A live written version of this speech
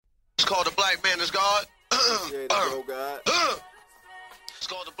It's called The Black Man is God.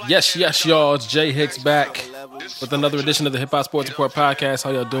 Yes, y'all. It's Jay Hicks back with another edition of the Hip Hop Sports Report podcast. How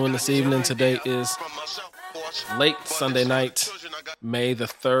y'all doing this evening? Today is late Sunday night, May the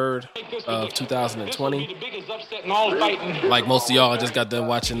 3rd of 2020. Like most of y'all, I just got done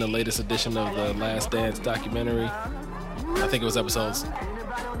watching the latest edition of the Last Dance documentary. I think it was episodes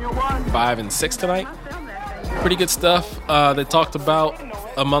 5 and 6 tonight. Pretty good stuff. They talked about,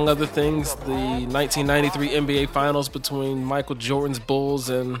 among other things, the 1993 NBA Finals between Michael Jordan's Bulls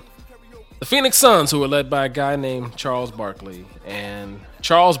and the Phoenix Suns, who were led by a guy named Charles Barkley. And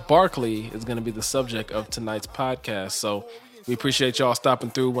Charles Barkley is going to be the subject of tonight's podcast. So we appreciate y'all stopping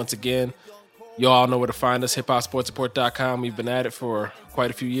through once again. Y'all know where to find us, hiphopsportsreport.com. We've been at it for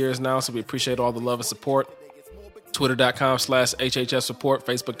quite a few years now, so we appreciate all the love and support. Twitter.com/HHSReport,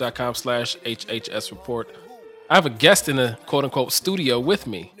 Facebook.com/HHSReport. I have a guest in the quote-unquote studio with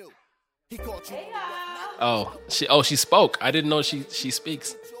me. She spoke. I didn't know she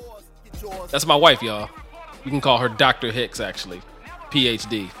speaks. That's my wife, y'all. You can call her Dr. Hicks, actually.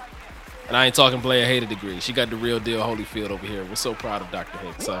 PhD. And I ain't talking Blair Hater degree. She got the real deal Holyfield over here. We're so proud of Dr.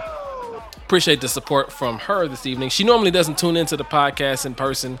 Hicks. So appreciate the support from her this evening. She normally doesn't tune into the podcast in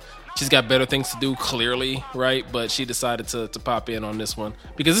person. She's got better things to do, clearly, right? But she decided to pop in on this one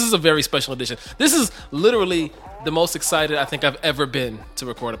because this is a very special edition. This is literally the most excited I think I've ever been to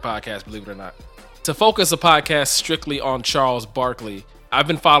record a podcast, believe it or not. To focus a podcast strictly on Charles Barkley. I've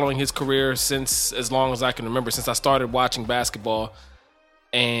been following his career since as long as I can remember, since I started watching basketball.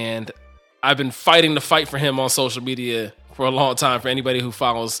 And I've been fighting the fight for him on social media for a long time. For anybody who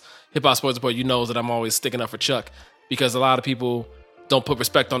follows Hip Hop Sports Report, you knows that I'm always sticking up for Chuck because a lot of people don't put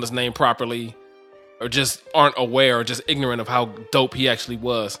respect on his name properly or just aren't aware or just ignorant of how dope he actually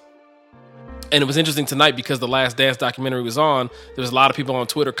was. And it was interesting tonight because the Last Dance documentary was on. There was a lot of people on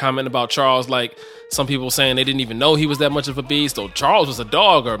Twitter commenting about Charles, like some people saying they didn't even know he was that much of a beast, or Charles was a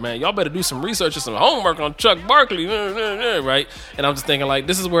dog, or man, y'all better do some research or some homework on Chuck Barkley, right? And I'm just thinking, like,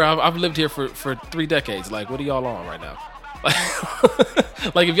 this is where I've lived here for 3 decades. Like, what are y'all on right now?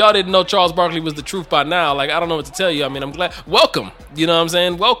 Like, if y'all didn't know Charles Barkley was the truth by now, like, I don't know what to tell you. I mean, I'm glad. Welcome. You know what I'm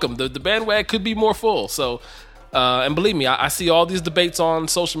saying? Welcome. The bandwagon could be more full. So, and believe me, I see all these debates on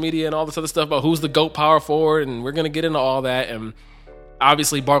social media and all this other stuff about who's the GOAT power forward, and we're going to get into all that. And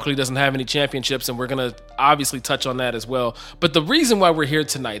obviously, Barkley doesn't have any championships, and we're going to obviously touch on that as well. But the reason why we're here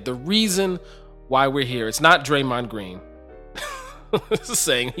tonight, it's not Draymond Green. This is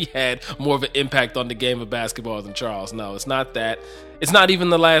saying he had more of an impact on the game of basketball than Charles. No, it's not that. It's not even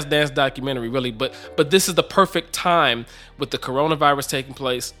the Last Dance documentary, really. But this is the perfect time with the coronavirus taking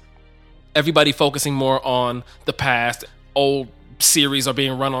place. Everybody focusing more on the past. Old series are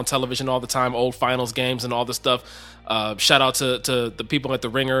being run on television all the time. Old finals games and all this stuff. Shout out to the people at The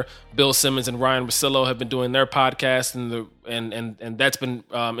Ringer. Bill Simmons and Ryan Russillo have been doing their podcast, and that's been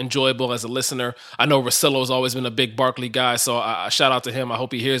enjoyable as a listener. I know Russillo has always been a big Barkley guy, so I shout out to him. I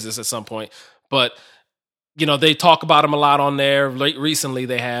hope he hears this at some point. But you know, they talk about him a lot on there. Recently,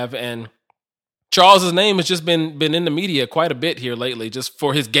 they have, and Charles's name has just been in the media quite a bit here lately, just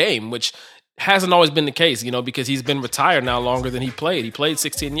for his game, which hasn't always been the case, you know, because he's been retired now longer than he played. He played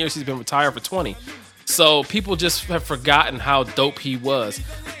 16 years. He's been retired for 20. So people just have forgotten how dope he was.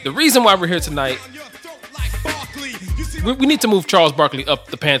 The reason why we're here tonight, we need to move Charles Barkley up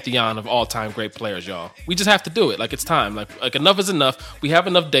the pantheon of all-time great players, y'all. We just have to do it. Like, it's time. Like enough is enough. We have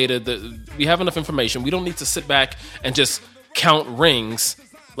enough data. We have enough information. We don't need to sit back and just count rings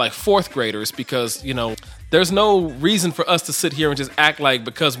like fourth graders because, you know, there's no reason for us to sit here and just act like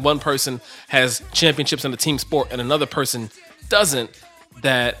because one person has championships in a team sport and another person doesn't,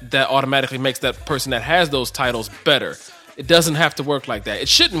 that automatically makes that person that has those titles better. It doesn't have to work like that. It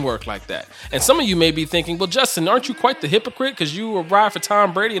shouldn't work like that. And some of you may be thinking, well, Justin, aren't you quite the hypocrite because you were ride for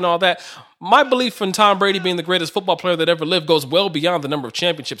Tom Brady and all that? My belief in Tom Brady being the greatest football player that ever lived goes well beyond the number of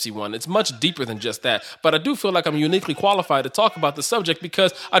championships he won. It's much deeper than just that. But I do feel like I'm uniquely qualified to talk about the subject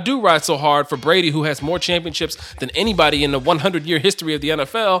because I do ride so hard for Brady, who has more championships than anybody in the 100-year history of the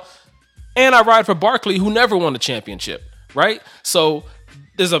NFL. And I ride for Barkley, who never won a championship, right? So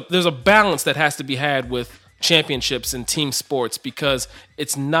there's a balance that has to be had with championships in team sports because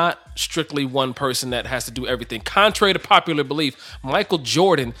it's not strictly one person that has to do everything. Contrary to popular belief, Michael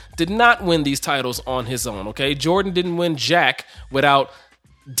Jordan did not win these titles on his own, okay? Jordan didn't win jack without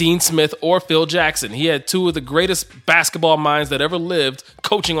Dean Smith or Phil Jackson. He had two of the greatest basketball minds that ever lived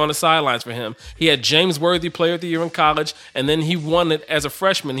coaching on the sidelines for him. He had James Worthy, player of the year in college, and then he won it as a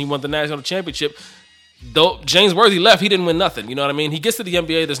freshman. He won the national championship. Though James Worthy left, he didn't win nothing. You know what I mean? He gets to the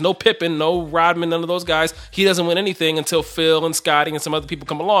NBA. There's no Pippen, no Rodman, none of those guys. He doesn't win anything until Phil and Scottie and some other people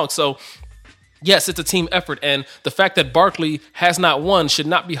come along. So, yes, it's a team effort. And the fact that Barkley has not won should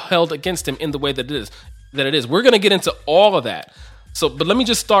not be held against him in the way that it is. We're going to get into all of that. So, but let me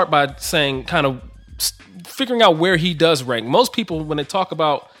just start by saying, kind of figuring out where he does rank. Most people, when they talk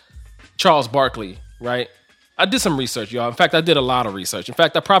about Charles Barkley, right? I did some research, y'all. In fact, I did a lot of research. In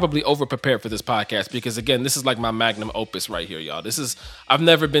fact, I probably over-prepared for this podcast because, again, this is like my magnum opus right here, y'all. I've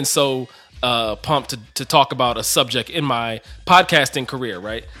never been so pumped to talk about a subject in my podcasting career,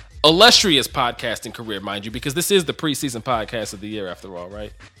 right? Illustrious podcasting career, mind you, because this is the preseason podcast of the year, after all,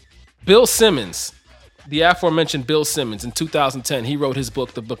 right? Bill Simmons, the aforementioned Bill Simmons, in 2010, he wrote his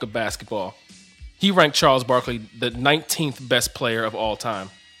book, The Book of Basketball. He ranked Charles Barkley the 19th best player of all time.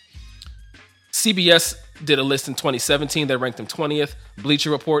 CBS did a list in 2017. They ranked him 20th.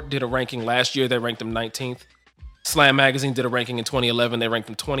 Bleacher Report did a ranking last year. They ranked him 19th. Slam Magazine did a ranking in 2011. They ranked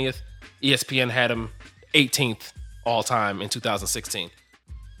him 20th. ESPN had him 18th all time in 2016.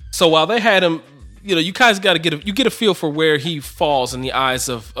 So while they had him, you guys got to get a feel for where he falls in the eyes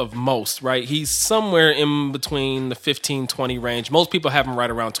of most, right? He's somewhere in between the 15-20 range. Most people have him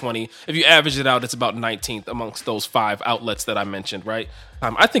right around 20. If you average it out, it's about 19th amongst those 5 outlets that I mentioned, right?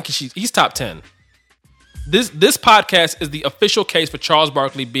 I think he's top 10. This podcast is the official case for Charles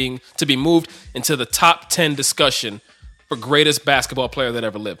Barkley to be moved into the top 10 discussion for greatest basketball player that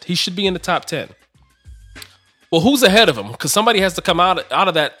ever lived. He should be in the top 10. Well, who's ahead of him? Because somebody has to come out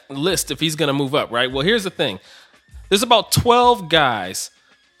of that list if he's going to move up, right? Well, here's the thing. There's about 12 guys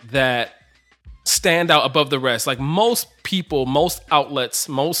that stand out above the rest. Like most people, most outlets,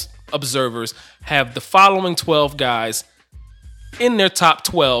 most observers have the following 12 guys in their top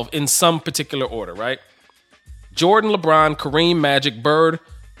 12 in some particular order, right? Jordan, LeBron, Kareem, Magic, Bird,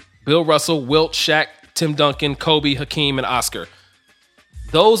 Bill Russell, Wilt, Shaq, Tim Duncan, Kobe, Hakeem, and Oscar.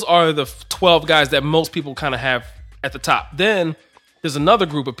 Those are the 12 guys that most people kind of have at the top. Then there's another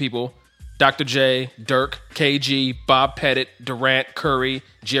group of people: Dr. J, Dirk, KG, Bob Pettit, Durant, Curry,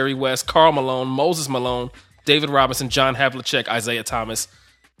 Jerry West, Karl Malone, Moses Malone, David Robinson, John Havlicek, Isaiah Thomas,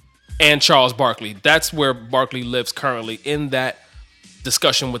 and Charles Barkley. That's where Barkley lives currently, in that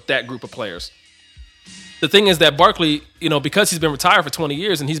discussion with that group of players. The thing is that Barkley, because he's been retired for 20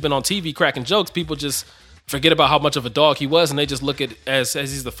 years and he's been on TV cracking jokes, people just forget about how much of a dog he was, and they just look at as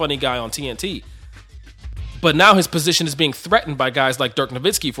he's the funny guy on TNT. But now his position is being threatened by guys like Dirk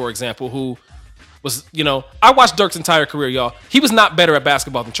Nowitzki, for example, who was, I watched Dirk's entire career, y'all. He was not better at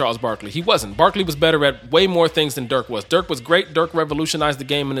basketball than Charles Barkley. He wasn't. Barkley was better at way more things than Dirk was. Dirk was great. Dirk revolutionized the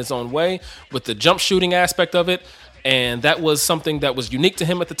game in his own way with the jump shooting aspect of it, and that was something that was unique to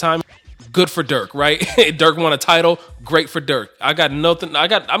him at the time. Good for Dirk, right? Dirk won a title. Great for Dirk. I'm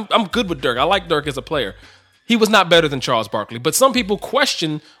good with Dirk. I like Dirk as a player. He was not better than Charles Barkley, but some people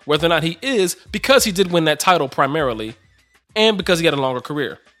question whether or not he is, because he did win that title primarily and because he had a longer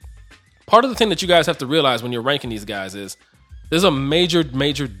career. Part of the thing that you guys have to realize when you're ranking these guys is there's a major,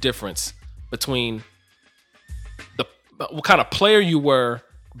 major difference between what kind of player you were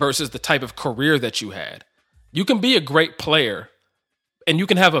versus the type of career that you had. You can be a great player and you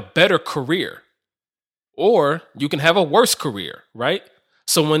can have a better career, or you can have a worse career, right?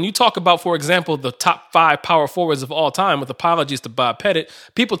 So when you talk about, for example, the top 5 power forwards of all time, with apologies to Bob Pettit,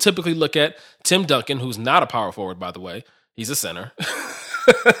 people typically look at Tim Duncan, who's not a power forward, by the way. He's a center.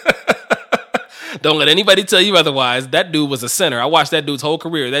 Don't let anybody tell you otherwise. That dude was a center. I watched that dude's whole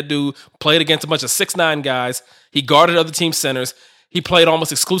career. That dude played against a bunch of 6'9" guys. He guarded other team centers. He played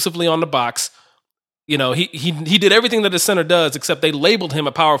almost exclusively on the box. He did everything that a center does, except they labeled him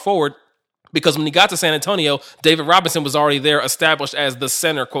a power forward because when he got to San Antonio, David Robinson was already there, established as the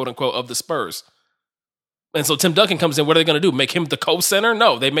center, quote unquote, of the Spurs. And so Tim Duncan comes in. What are they going to do? Make him the co-center?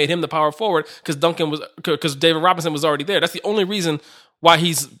 No, they made him the power forward because David Robinson was already there. That's the only reason why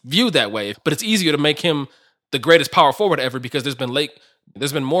he's viewed that way. But it's easier to make him the greatest power forward ever because there's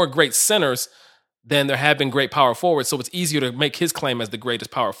been more great centers than there have been great power forwards. So it's easier to make his claim as the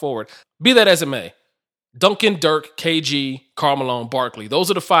greatest power forward. Be that as it may, Duncan, Dirk, KG, Karl Malone, Barkley.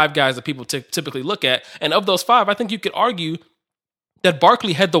 Those are the 5 guys that people typically look at. And of those 5, I think you could argue that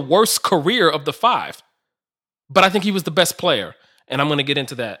Barkley had the worst career of the 5. But I think he was the best player. And I'm going to get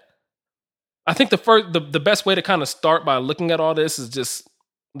into that. I think the best way to kind of start by looking at all this is just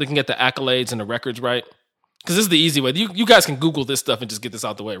looking at the accolades and the records, right? Because this is the easy way. You guys can Google this stuff and just get this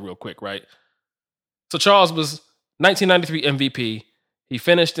out the way real quick, right? So Charles was 1993 MVP. He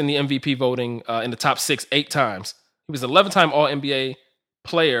finished in the MVP voting in the top 8 times. He was an 11-time All-NBA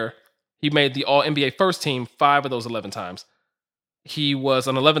player. He made the All-NBA first team 5 of those 11 times. He was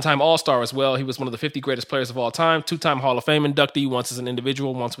an 11-time All-Star as well. He was one of the 50 greatest players of all time, 2-time Hall of Fame inductee, once as an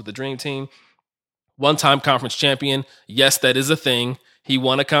individual, once with the Dream Team. 1-time conference champion. Yes, that is a thing. He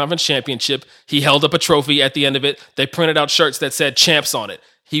won a conference championship. He held up a trophy at the end of it. They printed out shirts that said champs on it.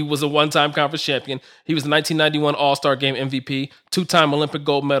 He was a 1-time conference champion. He was the 1991 All-Star Game MVP, 2-time Olympic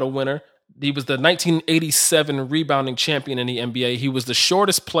gold medal winner. He was the 1987 rebounding champion in the NBA. He was the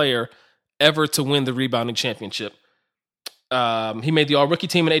shortest player ever to win the rebounding championship. He made the All-Rookie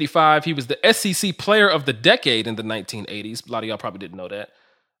team in 85. He was the SEC Player of the Decade in the 1980s. A lot of y'all probably didn't know that.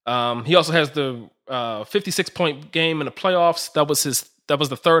 He also has the 56-point game in the playoffs. That was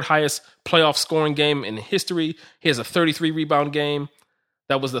the third highest playoff scoring game in history. He has a 33 rebound game.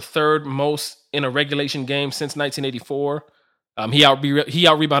 That was the third most in a regulation game since 1984. He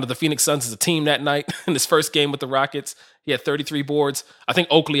out rebounded the Phoenix Suns as a team that night in his first game with the Rockets. He had 33 boards. I think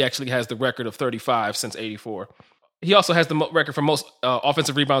Oakley actually has the record of 35 since 84. He also has the record for most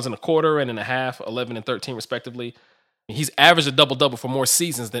offensive rebounds in a quarter and in a half, 11 and 13 respectively. He's averaged a double-double for more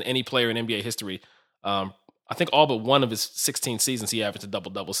seasons than any player in NBA history. I think all but one of his 16 seasons he averaged a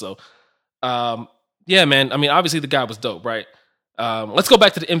double-double. So, yeah, man. I mean, obviously the guy was dope, right? Let's go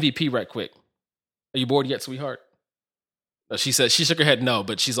back to the MVP right quick. Are you bored yet, sweetheart? She said she shook her head no,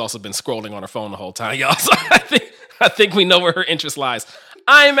 but she's also been scrolling on her phone the whole time, y'all. So I think we know where her interest lies.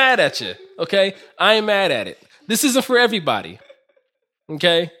 I ain't mad at you, okay? I ain't mad at it. This isn't for everybody,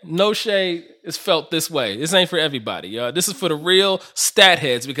 okay? No shade is felt this way. This ain't for everybody, y'all. This is for the real stat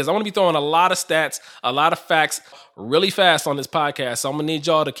heads because I want to be throwing a lot of stats, a lot of facts really fast on this podcast. So I'm going to need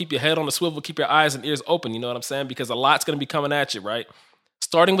y'all to keep your head on the swivel, keep your eyes and ears open, you know what I'm saying? Because a lot's going to be coming at you, right?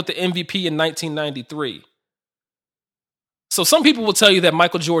 Starting with the MVP in 1993. So some people will tell you that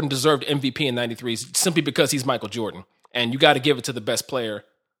Michael Jordan deserved MVP in 93 simply because he's Michael Jordan. And you got to give it to the best player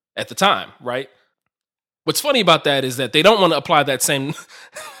at the time, right? What's funny about that is that they don't want to apply that same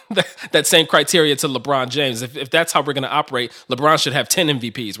that same criteria to LeBron James. If that's how we're going to operate, LeBron should have 10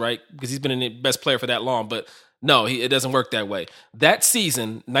 MVPs, right? Because he's been the best player for that long. But no, it doesn't work that way. That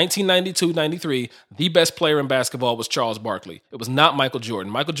season, 1992-93, the best player in basketball was Charles Barkley. It was not Michael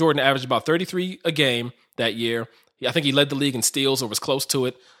Jordan. Michael Jordan averaged about 33 a game that year. I think he led the league in steals or was close to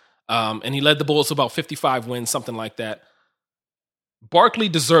it. And he led the Bulls to about 55 wins, something like that. Barkley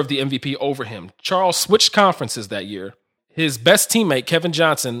deserved the MVP over him. Charles switched conferences that year. His best teammate, Kevin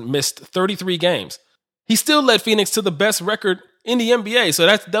Johnson, missed 33 games. He still led Phoenix to the best record in the NBA. So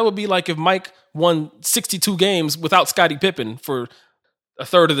that would be like if Mike won 62 games without Scottie Pippen for a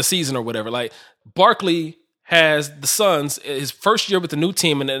third of the season or whatever. Like, Barkley has the Suns, his first year with the new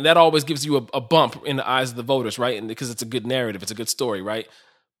team, and that always gives you a bump in the eyes of the voters, right? And because it's a good narrative, it's a good story, right?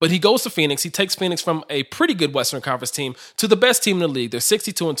 But he goes to Phoenix. He takes Phoenix from a pretty good Western Conference team to the best team in the league. They're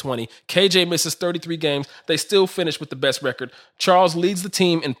 62-20. KJ misses 33 games. They still finish with the best record. Charles leads the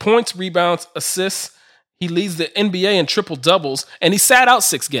team in points, rebounds, assists. He leads the NBA in triple doubles, and he sat out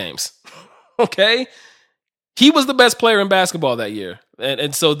 6 games. Okay? He was the best player in basketball that year.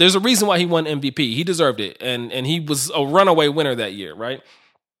 And so there's a reason why he won MVP. He deserved it. And he was a runaway winner that year, right?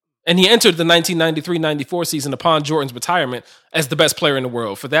 And he entered the 1993-94 season upon Jordan's retirement as the best player in the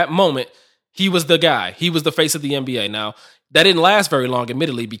world. For that moment, he was the guy. He was the face of the NBA. Now, that didn't last very long,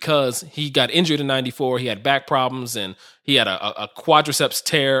 admittedly, because he got injured in 94. He had back problems, and he had a quadriceps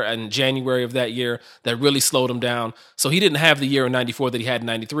tear in January of that year that really slowed him down. So he didn't have the year in 94 that he had in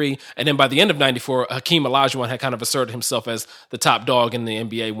 93. And then by the end of 94, Hakeem Olajuwon had kind of asserted himself as the top dog in the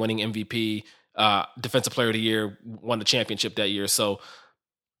NBA, winning MVP, Defensive Player of the Year, won the championship that year. So,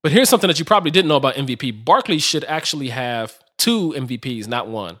 but here's something that you probably didn't know about MVP. Barkley should actually have 2 MVPs, not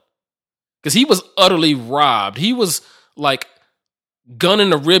 1. Because he was utterly robbed. He was like gun in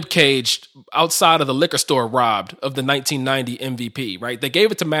the rib cage outside of the liquor store robbed of the 1990 MVP, right? They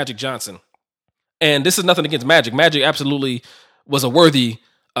gave it to Magic Johnson. And this is nothing against Magic. Magic absolutely was a worthy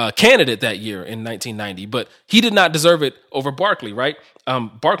candidate that year in 1990, but he did not deserve it over Barkley, right?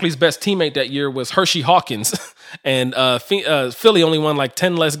 Barkley's best teammate that year was Hershey Hawkins, and Philly only won like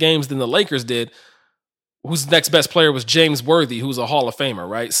 10 less games than the Lakers did, whose next best player was James Worthy, who's a Hall of Famer,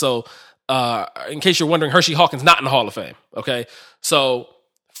 right? So in case you're wondering, Hershey Hawkins not in the Hall of Fame, okay? So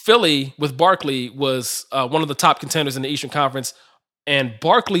Philly with Barkley was one of the top contenders in the Eastern Conference, and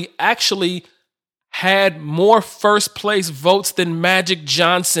Barkley actually had more first place votes than Magic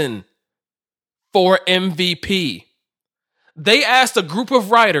Johnson for MVP. They asked a group of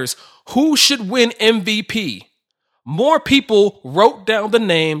writers who should win MVP. More people wrote down the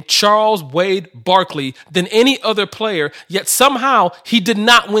name Charles Wade Barkley than any other player, yet somehow he did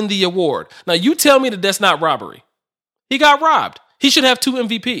not win the award. Now, you tell me that that's not robbery. He got robbed. He should have 2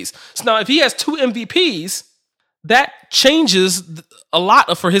 MVPs. So now, if he has 2 MVPs, that changes a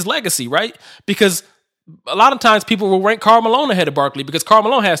lot for his legacy, right? Because a lot of times people will rank Karl Malone ahead of Barkley because Karl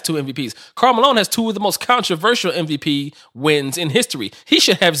Malone has 2 MVPs. Karl Malone has 2 of the most controversial MVP wins in history. He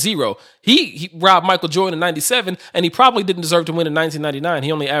should have 0. He robbed Michael Jordan in 97, and he probably didn't deserve to win in 1999.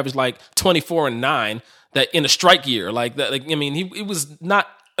 He only averaged like 24 and 9 that in a strike year. Like that, he was not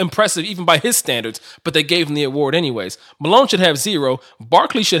impressive even by his standards, but they gave him the award anyways. Malone should have 0.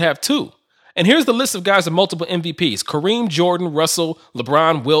 Barkley should have 2. And here's the list of guys with multiple MVPs: Kareem, Jordan, Russell,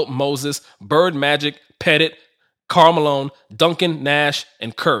 LeBron, Wilt, Moses, Bird, Magic, Pettit, Karl Malone, Duncan, Nash,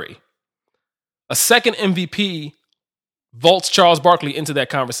 and Curry. A second MVP vaults Charles Barkley into that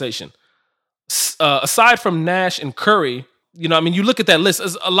conversation. Aside from Nash and Curry, you look at that list,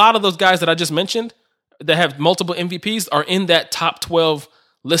 a lot of those guys that I just mentioned that have multiple MVPs are in that top 12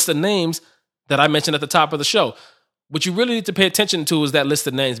 list of names that I mentioned at the top of the show. What you really need to pay attention to is that list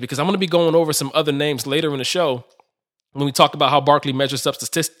of names, because I'm going to be going over some other names later in the show when we talk about how Barkley measures up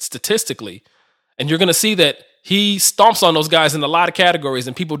statistically. And you're going to see that he stomps on those guys in a lot of categories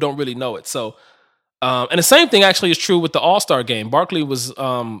and people don't really know it. So, and the same thing actually is true with the All-Star game. Barkley was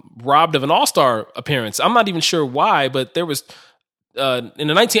robbed of an All-Star appearance. I'm not even sure why, but there was, in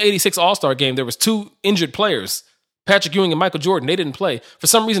the 1986 All-Star game, there was 2 injured players, Patrick Ewing and Michael Jordan. They didn't play. For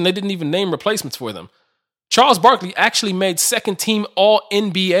some reason, they didn't even name replacements for them. Charles Barkley actually made second team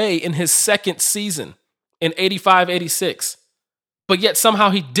All-NBA in his second season in 85-86. But yet somehow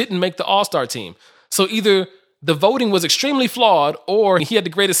he didn't make the All-Star team. So either the voting was extremely flawed or he had the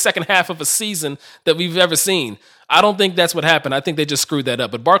greatest second half of a season that we've ever seen. I don't think that's what happened. I think they just screwed that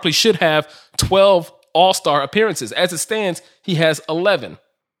up. But Barkley should have 12 All-Star appearances. As it stands, he has 11.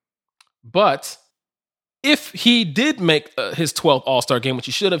 But if he did make his 12th All-Star game, which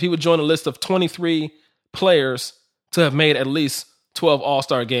he should have, he would join a list of 23 players to have made at least 12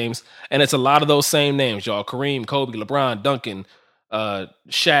 All-Star games. And it's a lot of those same names, y'all. Kareem, Kobe, LeBron, Duncan,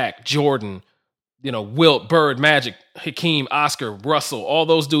 Shaq, Jordan, Wilt, Bird, Magic, Hakeem, Oscar, Russell. All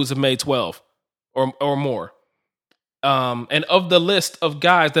those dudes have made 12 or more. And of the list of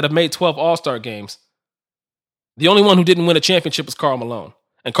guys that have made 12 All-Star games, the only one who didn't win a championship was Karl Malone.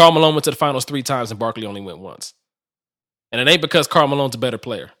 And Karl Malone went to the finals 3 times and Barkley only went once. And it ain't because Karl Malone's a better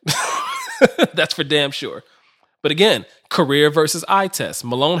player. That's for damn sure. But again, career versus eye test.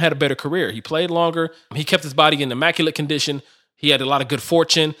 Malone had a better career. He played longer. He kept his body in immaculate condition. He had a lot of good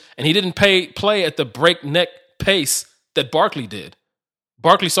fortune. And he didn't play at the breakneck pace that Barkley did.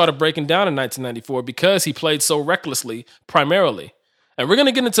 Barkley started breaking down in 1994 because he played so recklessly, primarily. And we're going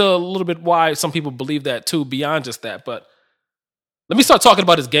to get into a little bit why some people believe that too, beyond just that. But let me start talking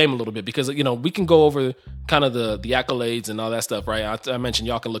about his game a little bit because, we can go over kind of the accolades and all that stuff, right? I mentioned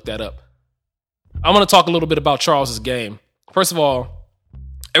y'all can look that up. I want to talk a little bit about Charles's game. First of all,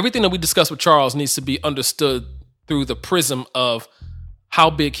 everything that we discuss with Charles needs to be understood through the prism of how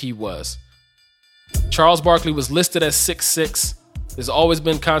big he was. Charles Barkley was listed as 6'6". There's always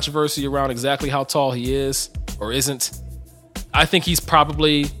been controversy around exactly how tall he is or isn't. I think he's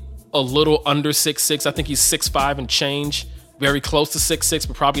probably a little under 6'6". I think he's 6'5" and change, very close to 6'6",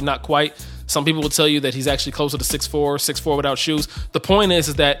 but probably not quite. Some people will tell you that he's actually closer to 6'4", 6'4" without shoes. The point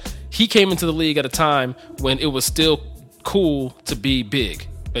is that he came into the league at a time when it was still cool to be big,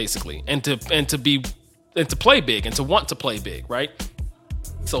 basically, and to play big and to want to play big, right?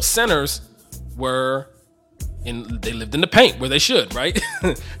 So centers they lived in the paint where they should, right?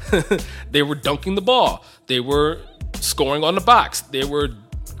 They were dunking the ball. They were scoring on the box. They were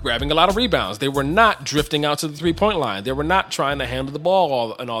grabbing a lot of rebounds. They were not drifting out to the three-point line. They were not trying to handle the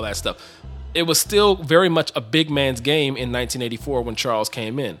ball and all that stuff. It was still very much a big man's game in 1984 when Charles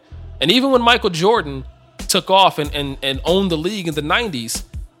came in. And even when Michael Jordan took off and owned the league in the 90s,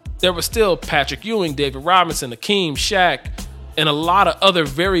 there was still Patrick Ewing, David Robinson, Hakeem, Shaq, and a lot of other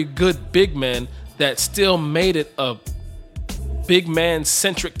very good big men that still made it a big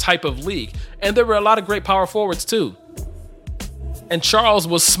man-centric type of league. And there were a lot of great power forwards too. And Charles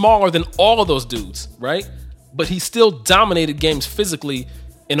was smaller than all of those dudes, right? But he still dominated games physically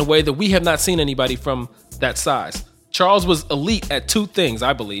in a way that we have not seen anybody from that size. Charles was elite at 2 things,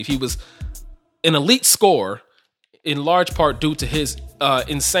 I believe. He was an elite scorer, in large part due to his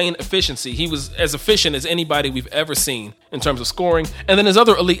insane efficiency. He was as efficient as anybody we've ever seen in terms of scoring. And then his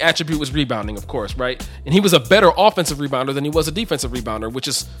other elite attribute was rebounding, of course, right? And he was a better offensive rebounder than he was a defensive rebounder, which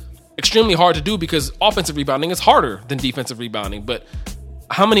is extremely hard to do because offensive rebounding is harder than defensive rebounding. But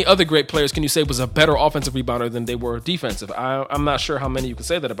how many other great players can you say was a better offensive rebounder than they were defensive? I'm not sure how many you can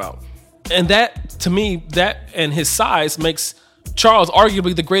say that about. And that, to me, that and his size makes Charles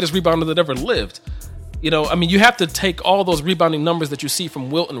arguably the greatest rebounder that ever lived. You have to take all those rebounding numbers that you see from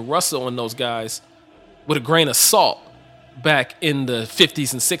Wilt and Russell and those guys with a grain of salt back in the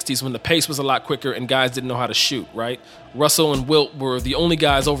 50s and 60s when the pace was a lot quicker and guys didn't know how to shoot, right? Russell and Wilt were the only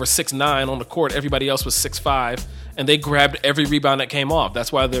guys over 6'9" on the court. Everybody else was 6'5", and they grabbed every rebound that came off.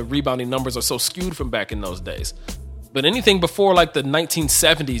 That's why the rebounding numbers are so skewed from back in those days. But anything before like the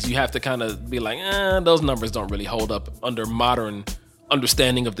 1970s, you have to kind of be like, those numbers don't really hold up under modern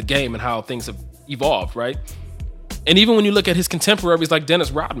understanding of the game and how things have evolved, right? And even when you look at his contemporaries like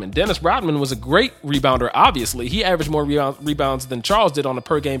Dennis Rodman was a great rebounder, obviously. He averaged more rebounds than Charles did on a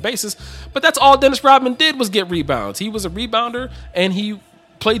per-game basis, but that's all Dennis Rodman did was get rebounds. He was a rebounder, and he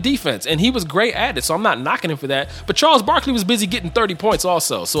played defense, and he was great at it, so I'm not knocking him for that. But Charles Barkley was busy getting 30 points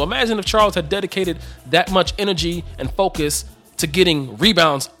also. So imagine if Charles had dedicated that much energy and focus to getting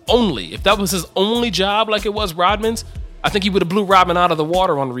rebounds only. If that was his only job like it was Rodman's, I think he would have blew Rodman out of the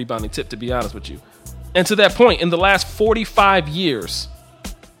water on the rebounding tip, to be honest with you. And to that point, in the last 45 years,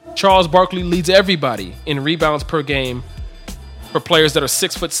 Charles Barkley leads everybody in rebounds per game for players that are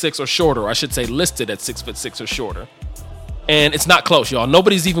 6'6" or shorter. I should say listed at 6'6" or shorter. And it's not close, y'all.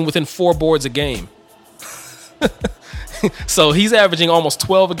 Nobody's even within 4 boards a game. So he's averaging almost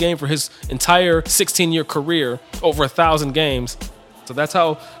 12 a game for his entire 16-year career, over 1,000 games. So that's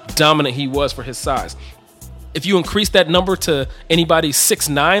how dominant he was for his size. If you increase that number to anybody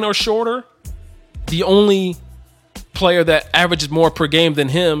 6'9" or shorter, the only player that averages more per game than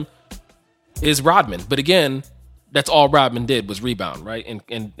him is Rodman. But again, that's all Rodman did was rebound, right?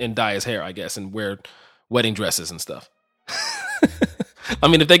 And dye his hair, I guess, and wear wedding dresses and stuff. I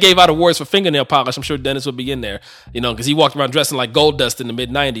mean, if they gave out awards for fingernail polish, I'm sure Dennis would be in there, because he walked around dressing like Gold Dust in the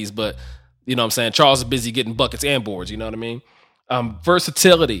mid-90s. But, you know what I'm saying? Charles is busy getting buckets and boards, you know what I mean?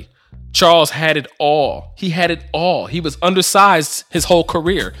 Versatility. Charles had it all. He had it all. He was undersized his whole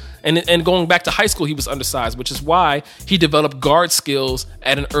career. And going back to high school, he was undersized, which is why he developed guard skills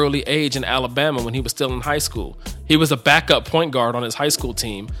at an early age in Alabama when he was still in high school. He was a backup point guard on his high school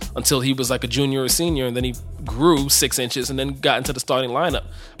team until he was like a junior or senior, and then he grew 6 inches and then got into the starting lineup.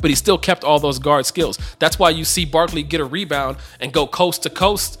 But he still kept all those guard skills. That's why you see Barkley get a rebound and go coast to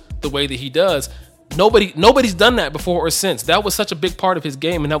coast the way that he does. Nobody's done that before or since. That was such a big part of his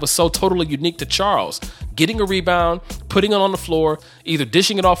game, and that was so totally unique to Charles. Getting a rebound, putting it on the floor, either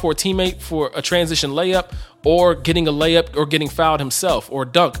dishing it off for a teammate for a transition layup, or getting a layup or getting fouled himself or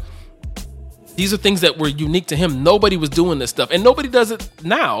dunk. These are things that were unique to him. Nobody was doing this stuff, and nobody does it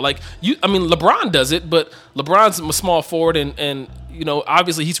now. LeBron does it, but LeBron's a small forward, and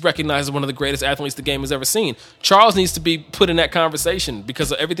obviously he's recognized as one of the greatest athletes the game has ever seen. Charles needs to be put in that conversation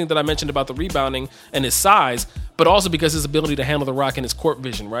because of everything that I mentioned about the rebounding and his size, but also because his ability to handle the rock and his court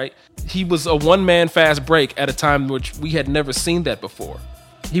vision, right? He was a one-man fast break at a time which we had never seen that before.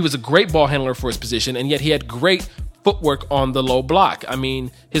 He was a great ball handler for his position, and yet he had great footwork on the low block. I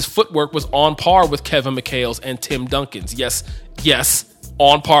mean, his footwork was on par with Kevin McHale's and Tim Duncan's. Yes,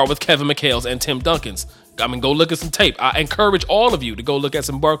 on par with Kevin McHale's and Tim Duncan's. I mean, go look at some tape. I encourage all of you to go look at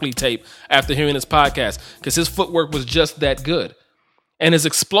some Barkley tape after hearing this podcast, because his footwork was just that good. And his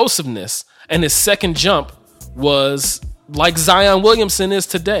explosiveness and his second jump was like Zion Williamson is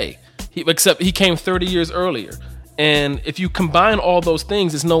today, except he came 30 years earlier. And if you combine all those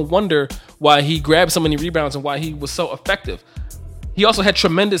things, it's no wonder why he grabbed so many rebounds and why he was so effective. He also had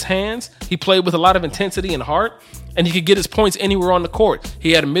tremendous hands. He played with a lot of intensity and heart, and he could get his points anywhere on the court.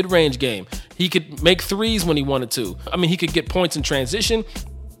 He had a mid-range game. He could make threes when he wanted to. I mean, he could get points in transition.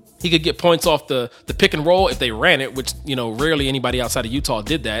 He could get points off the pick and roll if they ran it, which, rarely anybody outside of Utah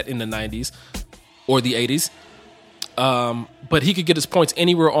did that in the 90s or the 80s. But he could get his points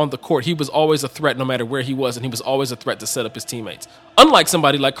anywhere on the court. He was always a threat no matter where he was, and he was always a threat to set up his teammates. Unlike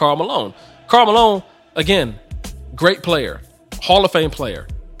somebody like Karl Malone. Karl Malone, again, great player, Hall of Fame player.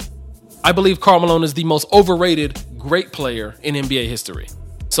 I believe Karl Malone is the most overrated great player in NBA history.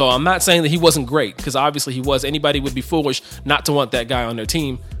 So I'm not saying that he wasn't great, because obviously he was. Anybody would be foolish not to want that guy on their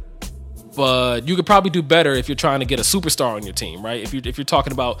team. But you could probably do better if you're trying to get a superstar on your team, right? If you're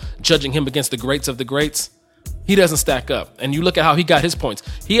talking about judging him against the greats of the greats, he doesn't stack up. And you look at how he got his points.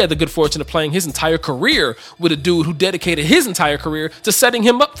 He had the good fortune of playing his entire career with a dude who dedicated his entire career to setting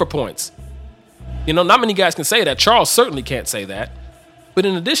him up for points. Not many guys can say that. Charles certainly can't say that. But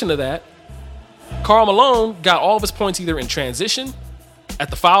in addition to that, Karl Malone got all of his points either in transition, at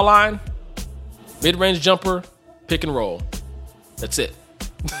the foul line, mid-range jumper, pick and roll. That's it.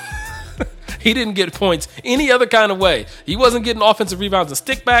 He didn't get points any other kind of way. He wasn't getting offensive rebounds and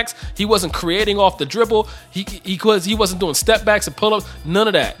stickbacks. He wasn't creating off the dribble. He wasn't doing step backs and pull-ups. None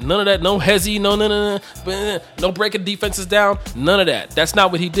of that. No hezzy. No breaking defenses down. None of that. That's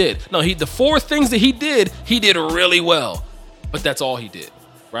not what he did. No, the 4 things that he did really well. But that's all he did,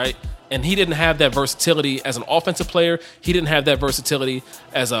 right? And he didn't have that versatility as an offensive player. He didn't have that versatility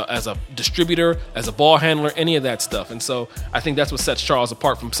as a distributor, as a ball handler, any of that stuff. And so I think that's what sets Charles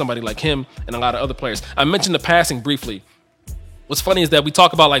apart from somebody like him and a lot of other players. I mentioned the passing briefly. What's funny is that we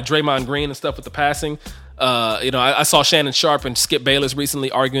talk about like Draymond Green and stuff with the passing. I saw Shannon Sharp and Skip Bayless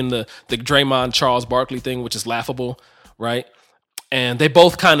recently arguing the Draymond Charles Barkley thing, which is laughable, right? And they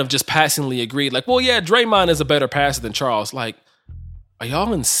both kind of just passingly agreed, like, well, yeah, Draymond is a better passer than Charles. Like, are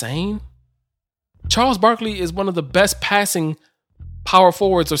y'all insane? Charles Barkley is one of the best passing power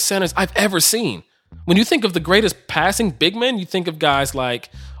forwards or centers I've ever seen. When you think of the greatest passing big men, you think of guys like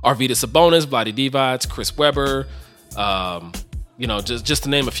Arvydas Sabonis, Vlade Divac, Chris Webber, just to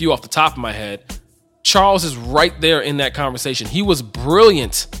name a few off the top of my head. Charles is right there in that conversation. He was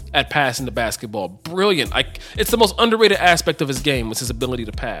brilliant at passing the basketball. Brilliant. It's the most underrated aspect of his game was his ability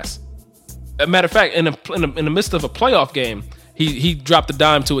to pass. As a matter of fact, in the midst of a playoff game, he dropped a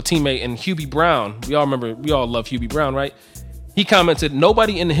dime to a teammate, and Hubie Brown, we all love Hubie Brown, right? He commented,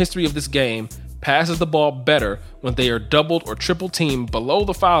 nobody in the history of this game passes the ball better when they are doubled or triple teamed below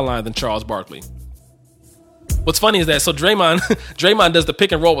the foul line than Charles Barkley. What's funny is that, so Draymond does the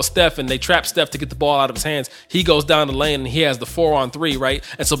pick and roll with Steph, and they trap Steph to get the ball out of his hands. He goes down the lane, and he has the 4-on-3, right?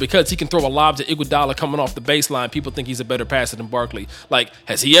 And so because he can throw a lob to Iguodala coming off the baseline, people think he's a better passer than Barkley. Like,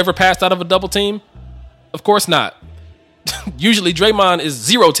 has he ever passed out of a double team? Of course not. Usually Draymond is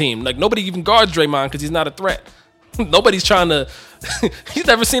zero team. Like, nobody even guards Draymond because he's not a threat. Nobody's trying to... He's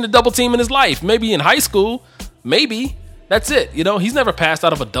never seen a double team in his life. Maybe in high school. Maybe. That's it. He's never passed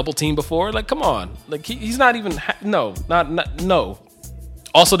out of a double team before. Like, come on. Like, he's not even... No.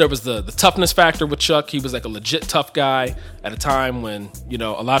 Also, there was the toughness factor with Chuck. He was like a legit tough guy at a time when, a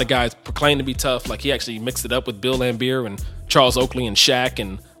lot of guys proclaimed to be tough. Like, he actually mixed it up with Bill Laimbeer and Charles Oakley and Shaq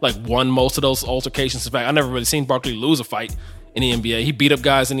and, like, won most of those altercations. In fact, I never really seen Barkley lose a fight in the NBA. He beat up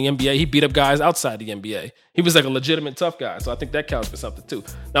guys in the NBA. He beat up guys outside the NBA. He was like a legitimate tough guy. So I think that counts for something, too.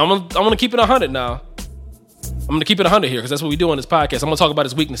 Now, I'm gonna keep it 100 now. I'm going to keep it 100 here because that's what we do on this podcast. I'm going to talk about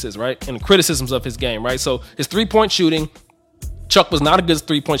his weaknesses, right? And criticisms of his game, right? So his three-point shooting, Chuck was not a good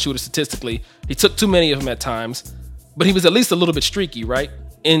three-point shooter statistically. He took too many of them at times, but he was at least a little bit streaky, right?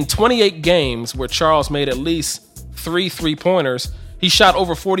 In 28 games where Charles made at least 3 3-pointers, he shot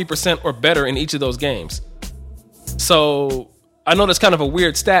over 40% or better in each of those games. So I know that's kind of a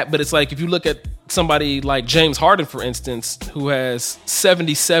weird stat, but it's like if you look at somebody like James Harden, for instance, who has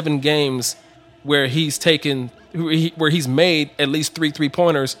 77 games where he's made at least 3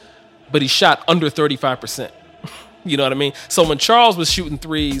 3-pointers, but he shot under 35%. You know what I mean? So when Charles was shooting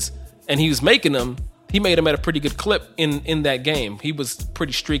threes and he was making them, he made them at a pretty good clip in that game. He was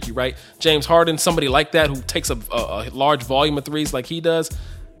pretty streaky, right? James Harden, somebody like that who takes a large volume of threes like he does,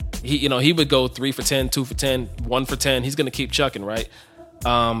 he would go 3 for 10, 2 for 10, 1 for 10. He's going to keep chucking, right?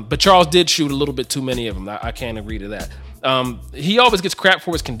 But Charles did shoot a little bit too many of them. I can't agree to that. He always gets crap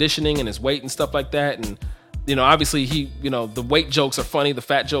for his conditioning and his weight and stuff like that. And, obviously the weight jokes are funny, the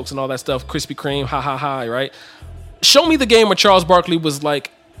fat jokes and all that stuff. Krispy Kreme, ha ha ha, right? Show me the game where Charles Barkley was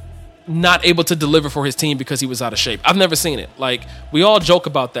like not able to deliver for his team because he was out of shape. I've never seen it. Like, we all joke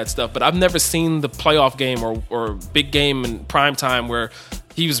about that stuff, but I've never seen the playoff game or big game in prime time where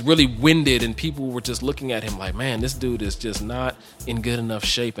he was really winded and people were just looking at him like, man, this dude is just not in good enough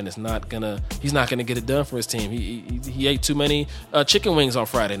shape and he's not gonna get it done for his team. He ate too many chicken wings on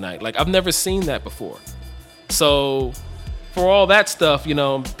Friday night. Like, I've never seen that before. So for all that stuff,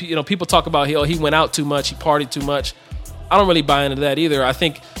 people talk about he went out too much, he partied too much. I don't really buy into that either. I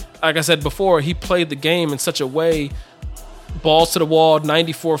think, like I said before, he played the game in such a way, balls to the wall,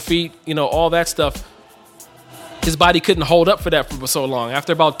 94 feet, all that stuff. His body couldn't hold up for that for so long.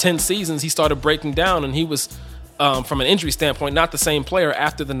 After about 10 seasons, he started breaking down, and he was, from an injury standpoint, not the same player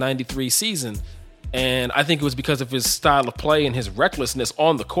after the 93 season. And I think it was because of his style of play and his recklessness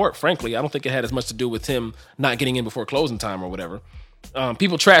on the court, frankly. I don't think it had as much to do with him not getting in before closing time or whatever.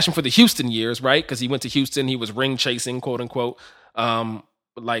 People trash him for the Houston years, right? Because he went to Houston, he was ring chasing, quote unquote.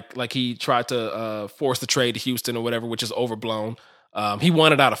 Like he tried to force the trade to Houston or whatever, which is overblown. He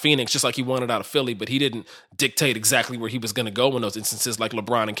wanted out of Phoenix just like he wanted out of Philly, but he didn't dictate exactly where he was going to go in those instances like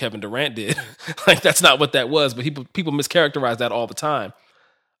LeBron and Kevin Durant did. Like, that's not what that was, but people mischaracterize that all the time.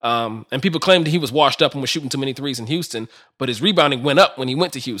 And people claimed he was washed up and was shooting too many threes in Houston, but his rebounding went up when he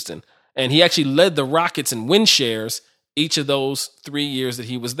went to Houston. And he actually led the Rockets in win shares each of those 3 years that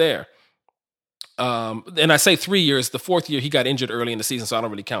he was there. And I say 3 years, the 4th year he got injured early in the season, so I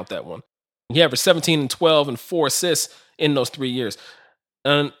don't really count that one. He averaged 17 and 12 and 4 assists in those 3 years.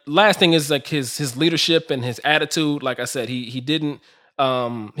 And last thing is like his leadership and his attitude. Like I said, he didn't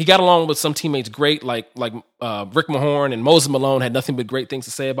He got along with some teammates great, like Rick Mahorn and Moses Malone had nothing but great things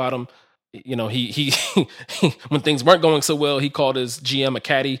to say about him. You know, he when things weren't going so well, he called his GM a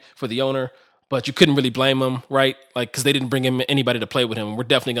caddy for the owner, but you couldn't really blame him, right? Like, because they didn't bring him anybody to play with him. We're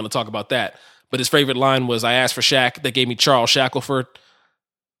definitely going to talk about that. But his favorite line was, "I asked for Shaq. They gave me Charles Shackelford."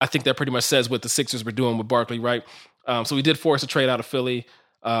 I think that pretty much says what the Sixers were doing with Barkley, right? So he did force a trade out of Philly.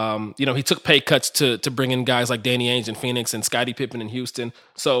 He took pay cuts to bring in guys like Danny Ainge in Phoenix and Scottie Pippen in Houston.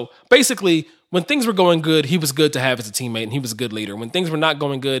 So basically, when things were going good, he was good to have as a teammate, and he was a good leader. When things were not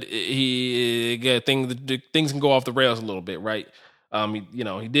going good, things can go off the rails a little bit, right?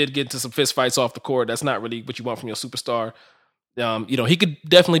 He did get into some fist fights off the court. That's not really what you want from your superstar. He could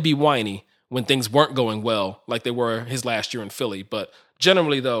definitely be whiny when things weren't going well, like they were his last year in Philly. But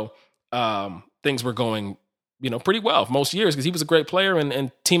generally, though, things were going pretty well most years because he was a great player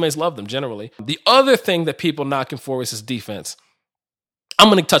and teammates loved him generally. The other thing that people knock him for is his defense. I'm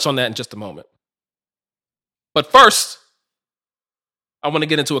going to touch on that in just a moment. But first, I want to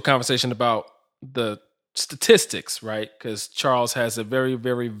get into a conversation about the statistics, right? Because Charles has a very,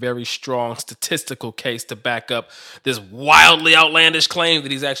 very, very strong statistical case to back up this wildly outlandish claim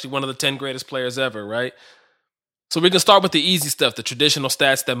that he's actually one of the 10 greatest players ever, right? So we can start with the easy stuff, the traditional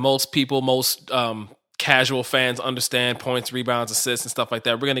stats that most casual fans understand, points, rebounds, assists, and stuff like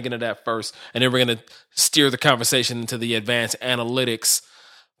that. We're going to get into that first, and then we're going to steer the conversation into the advanced analytics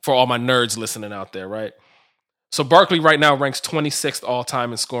for all my nerds listening out there, right? So Barkley right now ranks 26th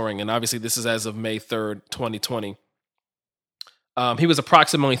all-time in scoring, and obviously this is as of May 3rd, 2020. He was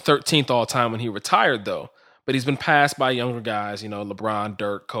approximately 13th all-time when he retired, though, but he's been passed by younger guys, LeBron,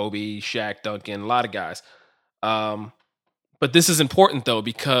 Dirk, Kobe, Shaq, Duncan, a lot of guys. But this is important, though,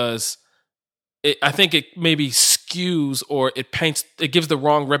 because I think it maybe skews or it gives the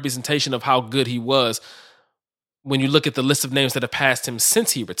wrong representation of how good he was when you look at the list of names that have passed him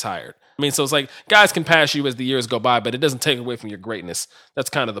since he retired. I mean, so it's like guys can pass you as the years go by, but it doesn't take away from your greatness. That's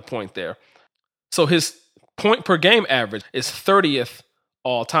kind of the point there. So his point per game average is 30th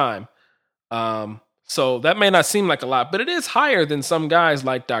all time. So that may not seem like a lot, but it is higher than some guys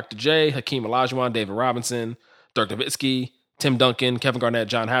like Dr. J, Hakeem Olajuwon, David Robinson, Dirk Nowitzki, Tim Duncan, Kevin Garnett,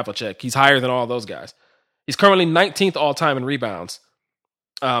 John Havlicek. He's higher than all those guys. He's currently 19th all-time in rebounds.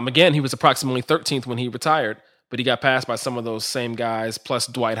 Again, he was approximately 13th when he retired, but he got passed by some of those same guys, plus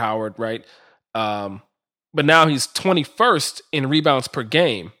Dwight Howard, right? But now he's 21st in rebounds per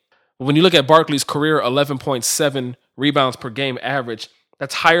game. When you look at Barkley's career 11.7 rebounds per game average,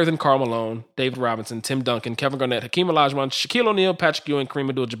 that's higher than Karl Malone, David Robinson, Tim Duncan, Kevin Garnett, Hakeem Olajuwon, Shaquille O'Neal, Patrick Ewing, Kareem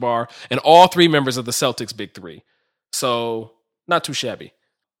Abdul-Jabbar, and all three members of the Celtics' Big Three. So not too shabby.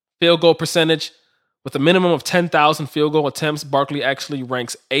 Field goal percentage, with a minimum of 10,000 field goal attempts, Barkley actually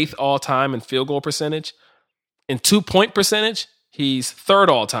ranks 8th all-time in field goal percentage. In 2-point percentage, he's 3rd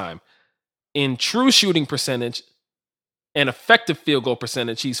all-time. In true shooting percentage and effective field goal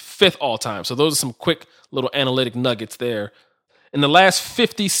percentage, he's 5th all-time. So those are some quick little analytic nuggets there. In the last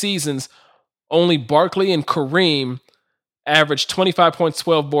 50 seasons, only Barkley and Kareem averaged 25 points,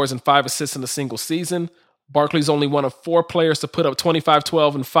 12 boards, and 5 assists in a single season. Barkley's only one of 4 players to put up 25,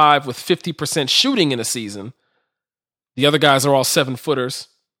 12, and 5 with 50% shooting in a season. The other guys are all 7-footers.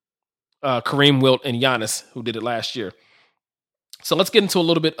 Kareem, Wilt, and Giannis, who did it last year. So let's get into a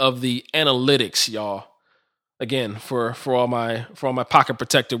little bit of the analytics, y'all. Again, for all my pocket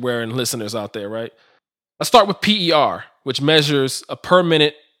protector wearing listeners out there, right? Let's start with PER, which measures a per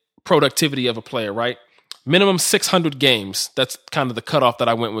minute productivity of a player, right? Minimum 600 games. That's kind of the cutoff that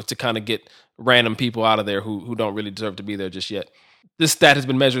I went with to kind of get random people out of there who don't really deserve to be there just yet. This stat has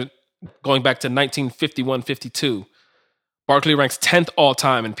been measured going back to 1951-52. Barkley ranks 10th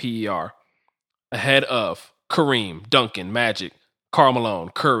all-time in PER, ahead of Kareem, Duncan, Magic, Karl Malone,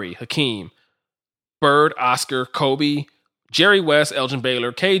 Curry, Hakeem, Bird, Oscar, Kobe, Jerry West, Elgin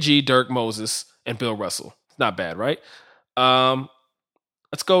Baylor, KG, Dirk, Moses, and Bill Russell. It's not bad, right?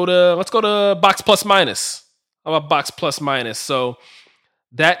 Let's go to box plus minus. How about box plus minus? So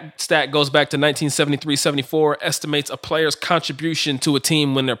that stat goes back to 1973-74, estimates a player's contribution to a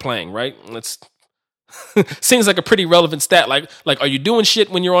team when they're playing, right? Seems like a pretty relevant stat. Like, are you doing shit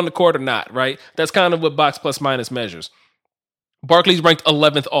when you're on the court or not, right? That's kind of what box plus minus measures. Barkley's ranked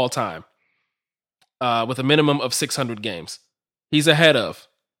 11th all time with a minimum of 600 games. He's ahead of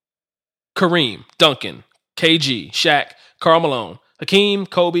Kareem, Duncan, KG, Shaq, Karl Malone, Hakeem,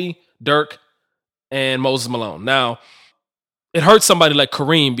 Kobe, Dirk, and Moses Malone. Now, it hurts somebody like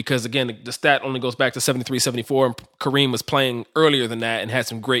Kareem because, again, the stat only goes back to 73-74, and Kareem was playing earlier than that and had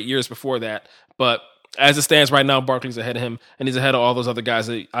some great years before that. But as it stands right now, Barkley's ahead of him, and he's ahead of all those other guys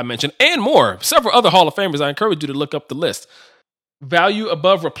that I mentioned, and more. Several other Hall of Famers. I encourage you to look up the list. value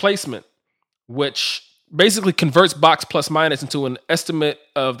above replacement, which basically converts box plus minus into an estimate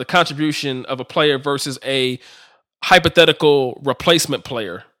of the contribution of a player versus a hypothetical replacement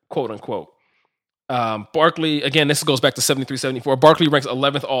player, quote unquote. Barkley, again, this goes back to 73-74. Barkley ranks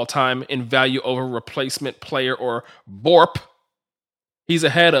 11th all time in value over replacement player, or BORP. He's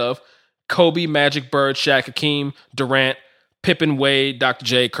ahead of Kobe, Magic, Bird, Shaq, Hakeem, Durant, Pippen, Wade, Dr.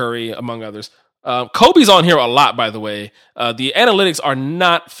 J, Curry, among others. Kobe's on here a lot, by the way. The analytics are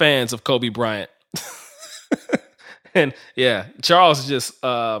not fans of Kobe Bryant. And yeah, Charles is just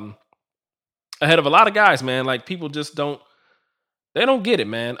ahead of a lot of guys, man. Like, people just don't get it,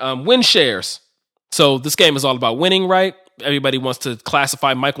 man. Win shares. So this game is all about winning, right? Everybody wants to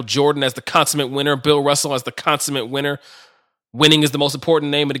classify Michael Jordan as the consummate winner, Bill Russell as the consummate winner. Winning is the most important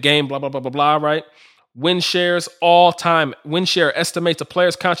name of the game, blah, blah, blah, blah, blah, right? Win shares all time. Win share estimates a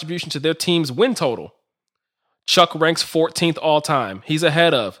player's contribution to their team's win total. Chuck ranks 14th all time. He's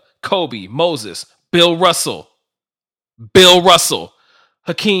ahead of Kobe, Moses, Bill Russell,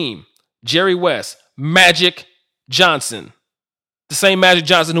 Hakeem, Jerry West, Magic Johnson. The same Magic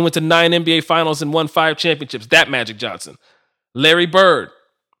Johnson who went to 9 NBA finals and won 5 championships. That Magic Johnson. Larry Bird,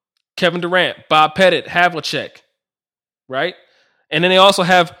 Kevin Durant, Bob Pettit, Havlicek, right? And then they also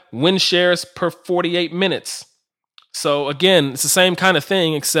have win shares per 48 minutes. So again, it's the same kind of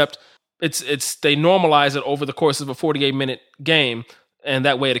thing, except it's they normalize it over the course of a 48-minute game, and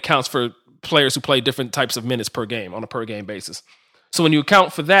that way it accounts for players who play different types of minutes per game on a per game basis. So when you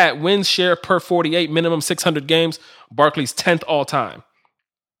account for that, wins share per 48, minimum 600 games, Barkley's 10th all time.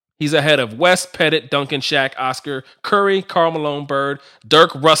 He's ahead of West, Pettit, Duncan, Shaq, Oscar, Curry, Karl Malone, Bird,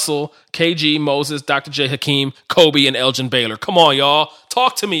 Dirk, Russell, KG, Moses, Dr. J, Hakeem, Kobe, and Elgin Baylor. Come on, y'all.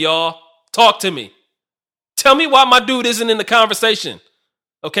 Talk to me, y'all. Talk to me. Tell me why my dude isn't in the conversation.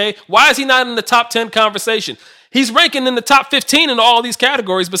 Okay? Why is he not in the top 10 conversation? He's ranking in the top 15 in all these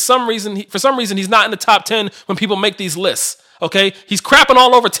categories, but for some reason, he's not in the top 10 when people make these lists. Okay? He's crapping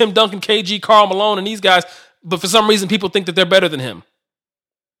all over Tim Duncan, KG, Karl Malone, and these guys, but for some reason, people think that they're better than him.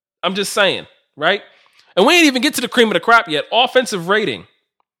 I'm just saying, right? And we ain't even get to the cream of the crop yet. Offensive rating.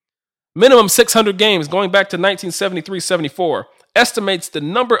 Minimum 600 games going back to 1973-74. Estimates the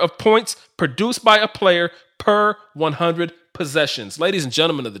number of points produced by a player per 100 possessions. Ladies and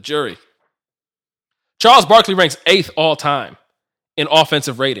gentlemen of the jury, Charles Barkley ranks 8th all time in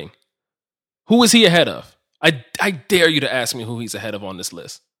offensive rating. Who is he ahead of? I dare you to ask me who he's ahead of on this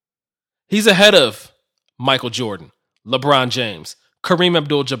list. He's ahead of Michael Jordan, LeBron James, Kareem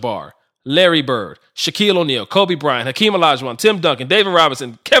Abdul-Jabbar, Larry Bird, Shaquille O'Neal, Kobe Bryant, Hakeem Olajuwon, Tim Duncan, David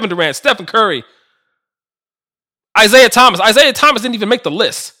Robinson, Kevin Durant, Stephen Curry, Isaiah Thomas. Isaiah Thomas didn't even make the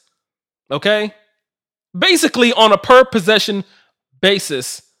list. Okay? Basically, on a per possession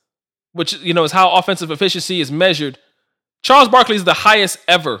basis, which, you know, is how offensive efficiency is measured, Charles Barkley is the highest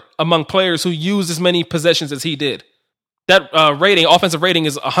ever among players who used as many possessions as he did. That offensive rating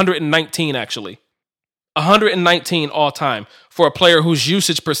is 119, actually. 119 all time for a player whose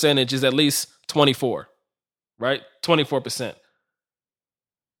usage percentage is at least 24, right? 24%.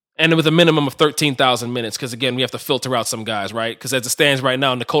 And with a minimum of 13,000 minutes, because again, we have to filter out some guys, right? Because as it stands right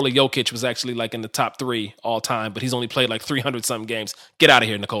now, Nikola Jokic was actually like in the top 3 all time, but he's only played like 300-something games. Get out of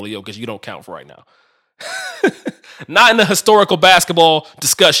here, Nikola Jokic. You don't count for right now. Not in the historical basketball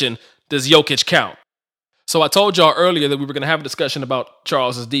discussion does Jokic count. So I told y'all earlier that we were going to have a discussion about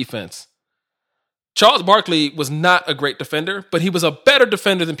Charles's defense. Charles Barkley was not a great defender, but he was a better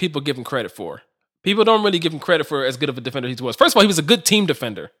defender than people give him credit for. People don't really give him credit for as good of a defender he was. First of all, he was a good team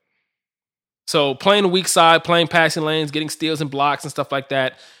defender. So playing the weak side, playing passing lanes, getting steals and blocks and stuff like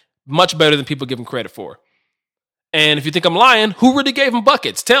that, much better than people give him credit for. And if you think I'm lying, who really gave him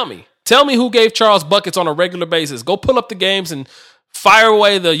buckets? Tell me. Tell me who gave Charles buckets on a regular basis. Go pull up the games and fire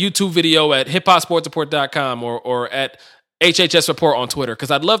away the YouTube video at hiphopsportsreport.com or at HHS Report on Twitter, because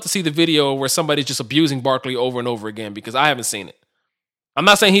I'd love to see the video where somebody's just abusing Barkley over and over again, because I haven't seen it. I'm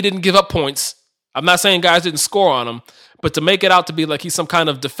not saying he didn't give up points. I'm not saying guys didn't score on him, but to make it out to be like he's some kind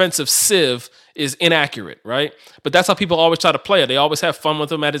of defensive sieve is inaccurate, right? But that's how people always try to play it. They always have fun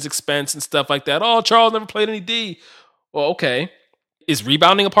with him at his expense and stuff like that. Oh, Charles never played any D. Well, okay. Is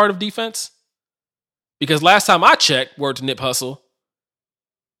rebounding a part of defense? Because last time I checked, word to Nip Hustle,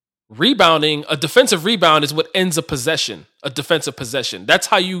 rebounding, a defensive rebound is what ends a possession, a defensive possession. That's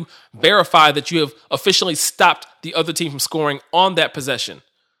how you verify that you have officially stopped the other team from scoring on that possession.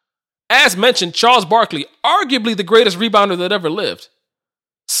 As mentioned, Charles Barkley, arguably the greatest rebounder that ever lived.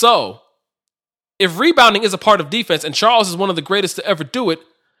 So, if rebounding is a part of defense and Charles is one of the greatest to ever do it,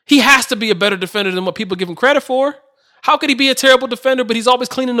 he has to be a better defender than what people give him credit for. How could he be a terrible defender, but he's always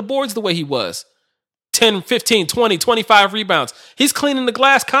cleaning the boards the way he was? 10, 15, 20, 25 rebounds. He's cleaning the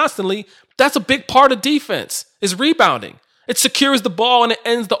glass constantly. That's a big part of defense, is rebounding. It secures the ball and it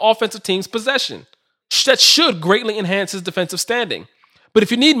ends the offensive team's possession. That should greatly enhance his defensive standing. But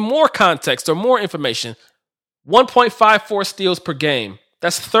if you need more context or more information, 1.54 steals per game.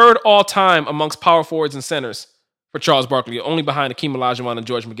 That's third all time amongst power forwards and centers for Charles Barkley, only behind Hakeem Olajuwon and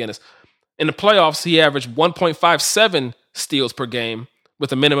George McGinnis. In the playoffs, he averaged 1.57 steals per game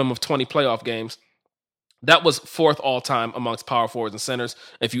with a minimum of 20 playoff games. That was fourth all time amongst power forwards and centers.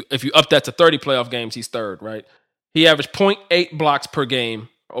 If you up that to 30 playoff games, he's third, right? He averaged 0.8 blocks per game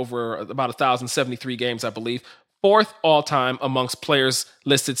over about 1,073 games, I believe. Fourth all time amongst players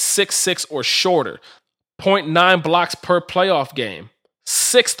listed 6'6" or shorter. 0.9 blocks per playoff game.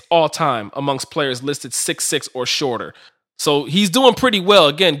 Sixth all time amongst players listed 6'6" or shorter. So he's doing pretty well.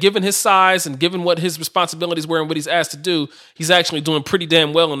 Again, given his size and given what his responsibilities were and what he's asked to do, he's actually doing pretty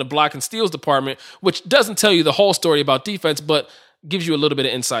damn well in the block and steals department, which doesn't tell you the whole story about defense, but gives you a little bit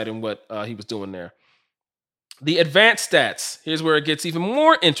of insight in what he was doing there. The advanced stats. Here's where it gets even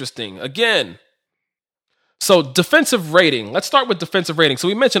more interesting. Again, so defensive rating. Let's start with defensive rating. So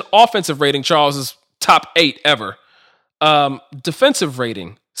we mentioned offensive rating. Charles is top 8 ever. Defensive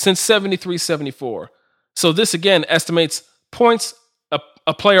rating since 73-74. So this again estimates points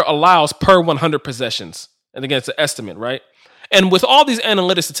a player allows per 100 possessions. And again, it's an estimate, right? And with all these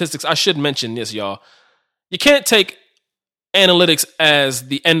analytic statistics, I should mention this, y'all. You can't take analytics as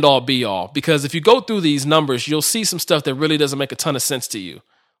the end-all, be-all, because if you go through these numbers, you'll see some stuff that really doesn't make a ton of sense to you.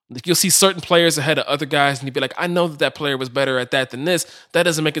 Like you'll see certain players ahead of other guys, and you'll be like, I know that player was better at that than this. That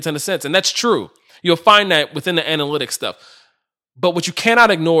doesn't make a ton of sense. And that's true. You'll find that within the analytics stuff. But what you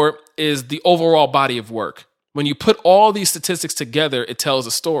cannot ignore is the overall body of work. When you put all these statistics together, it tells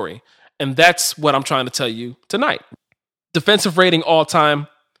a story. And that's what I'm trying to tell you tonight. Defensive rating all time,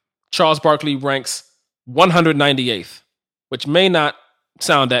 Charles Barkley ranks 198th, which may not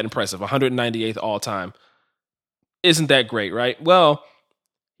sound that impressive. 198th all time. Isn't that great, right? Well,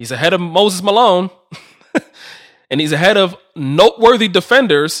 he's ahead of Moses Malone. And he's ahead of noteworthy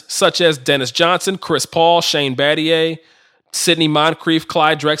defenders such as Dennis Johnson, Chris Paul, Shane Battier, Sidney Moncrief,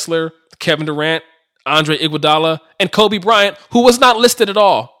 Clyde Drexler, Kevin Durant, Andre Iguodala, and Kobe Bryant, who was not listed at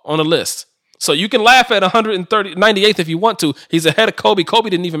all on the list. So you can laugh at 198th if you want to. He's ahead of Kobe. Kobe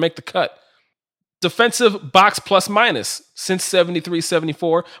didn't even make the cut. Defensive box plus minus. Since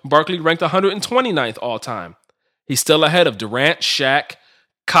 73-74, Barkley ranked 129th all time. He's still ahead of Durant, Shaq,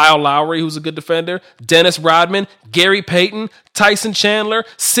 Kyle Lowry, who's a good defender, Dennis Rodman, Gary Payton, Tyson Chandler,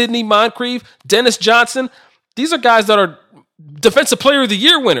 Sidney Moncrief, Dennis Johnson. These are guys that are Defensive Player of the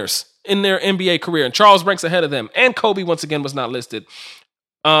Year winners in their NBA career, and Charles ranks ahead of them. And Kobe, once again, was not listed.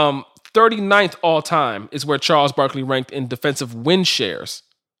 39th all time is where Charles Barkley ranked in defensive win shares.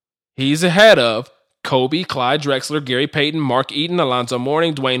 He's ahead of Kobe, Clyde Drexler, Gary Payton, Mark Eaton, Alonzo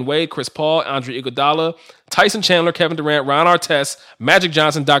Mourning, Dwayne Wade, Chris Paul, Andre Iguodala, Tyson Chandler, Kevin Durant, Ron Artest, Magic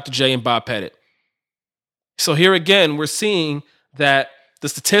Johnson, Dr. J, and Bob Pettit. So here again, we're seeing that the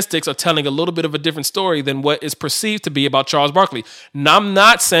statistics are telling a little bit of a different story than what is perceived to be about Charles Barkley. Now, I'm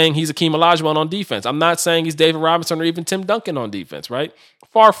not saying he's Hakeem Olajuwon on defense. I'm not saying he's David Robinson or even Tim Duncan on defense, right?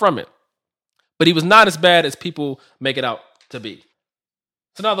 Far from it. But he was not as bad as people make it out to be.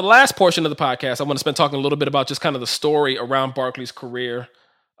 So now the last portion of the podcast, I want to spend talking a little bit about just kind of the story around Barkley's career,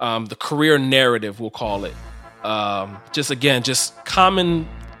 the career narrative, we'll call it. Just common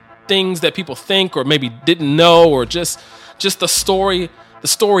things that people think or maybe didn't know, or just the story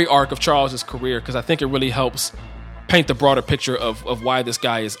arc of Charles's career, because I think it really helps paint the broader picture of why this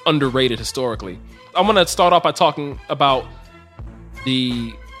guy is underrated historically. I want to start off by talking about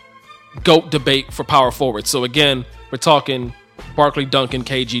the GOAT debate for power forwards. So again, we're talking Barkley, Duncan,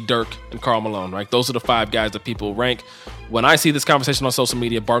 KG, Dirk, and Karl Malone, right? Those are the 5 guys that people rank. When I see this conversation on social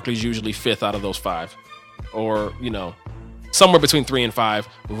media, Barkley's usually 5th out of those 5. Or, somewhere between 3 and 5.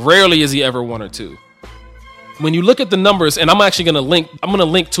 Rarely is he ever 1 or 2. When you look at the numbers, and I'm going to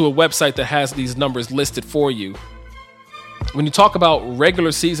link to a website that has these numbers listed for you. When you talk about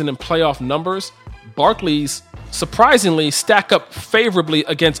regular season and playoff numbers, Barkley's surprisingly stack up favorably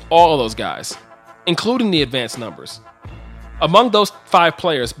against all of those guys, including the advanced numbers. Among those 5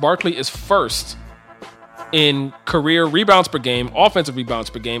 players, Barkley is first in career rebounds per game, offensive rebounds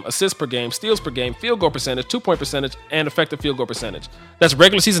per game, assists per game, steals per game, field goal percentage, 2-point percentage, and effective field goal percentage. That's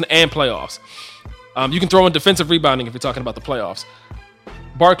regular season and playoffs. You can throw in defensive rebounding if you're talking about the playoffs.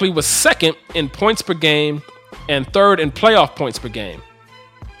 Barkley was second in points per game and third in playoff points per game.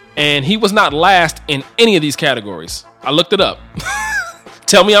 And he was not last in any of these categories. I looked it up.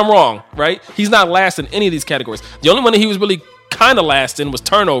 Tell me I'm wrong, right? He's not last in any of these categories. The only one that he was really kind of last in was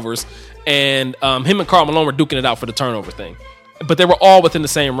turnovers, and him and Karl Malone were duking it out for the turnover thing. But they were all within the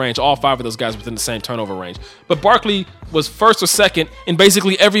same range. All 5 of those guys within the same turnover range. But Barkley was first or second in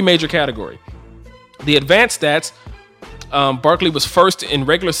basically every major category. The advanced stats, Barkley was first in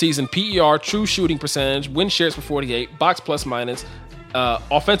regular season PER, true shooting percentage, win shares for 48, box plus minus,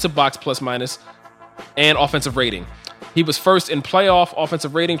 offensive box plus minus, and offensive rating. He was first in playoff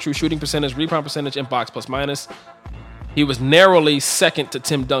offensive rating, true shooting percentage, rebound percentage, and box plus minus. He was narrowly second to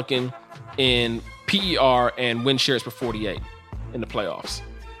Tim Duncan in PER and win shares for 48 in the playoffs.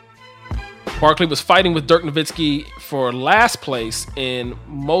 Barkley was fighting with Dirk Nowitzki for last place in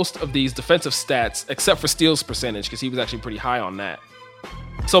most of these defensive stats, except for steals percentage, because he was actually pretty high on that.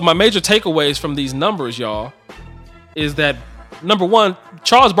 So my major takeaways from these numbers, y'all, is that, number one,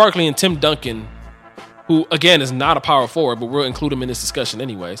 Charles Barkley and Tim Duncan, who, again, is not a power forward, but we'll include him in this discussion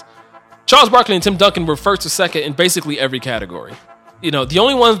anyways. Charles Barkley and Tim Duncan were first or second in basically every category. You know, the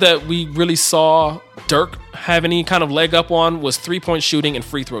only ones that we really saw Dirk have any kind of leg up on was 3-point shooting and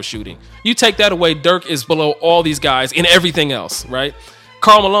free throw shooting. You take that away, Dirk is below all these guys in everything else, right?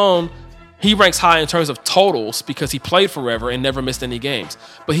 Karl Malone, he ranks high in terms of totals because he played forever and never missed any games.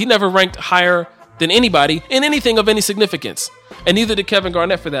 But he never ranked higher than anybody in anything of any significance. And neither did Kevin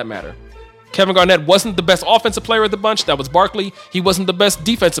Garnett, for that matter. Kevin Garnett wasn't the best offensive player of the bunch. That was Barkley. He wasn't the best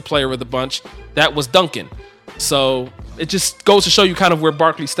defensive player of the bunch. That was Duncan. So it just goes to show you kind of where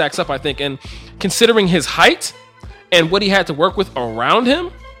Barkley stacks up, I think. And considering his height and what he had to work with around him,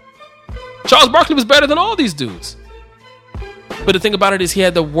 Charles Barkley was better than all these dudes. But the thing about it is he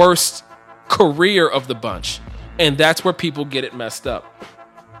had the worst career of the bunch. And that's where people get it messed up.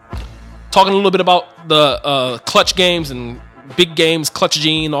 Talking a little bit about the clutch games and big games, clutch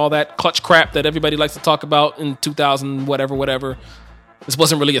gene, all that clutch crap that everybody likes to talk about in 2000, whatever. This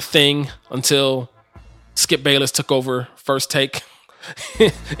wasn't really a thing until Skip Bayless took over First Take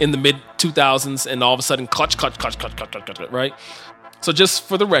in the mid-2000s, and all of a sudden, clutch, right? So just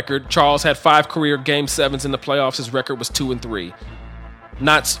for the record, Charles had 5 career Game 7s in the playoffs. His record was 2-3.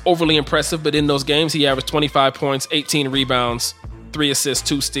 Not overly impressive, but in those games, he averaged 25 points, 18 rebounds, 3 assists,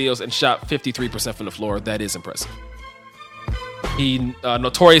 2 steals, and shot 53% from the floor. That is impressive. He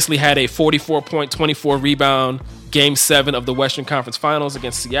notoriously had a 44-point, 24-rebound Game 7 of the Western Conference Finals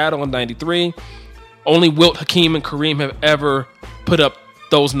against Seattle in '93. Only Wilt, Hakeem, and Kareem have ever put up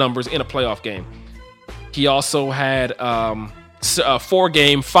those numbers in a playoff game. He also had 4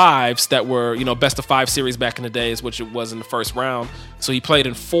 Game 5s that were, best of 5 series back in the days, which it was in the first round. So he played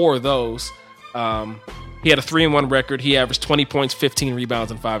in 4 of those. He had a 3-1 record. He averaged 20 points, 15 rebounds,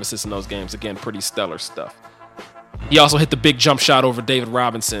 and 5 assists in those games. Again, pretty stellar stuff. He also hit the big jump shot over David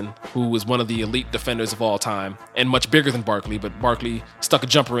Robinson, who was one of the elite defenders of all time and much bigger than Barkley, but Barkley stuck a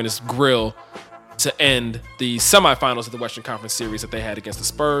jumper in his grill to end the semifinals of the Western Conference Series that they had against the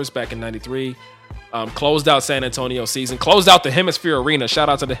Spurs back in '93. Closed out San Antonio season, closed out the Hemisphere Arena. Shout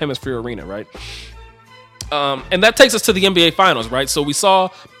out to the Hemisphere Arena, right? And that takes us to the NBA Finals, right? So we saw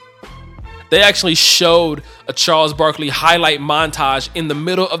they actually showed a Charles Barkley highlight montage in the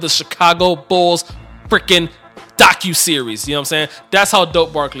middle of the Chicago Bulls freaking docu-series. You know what I'm saying? That's how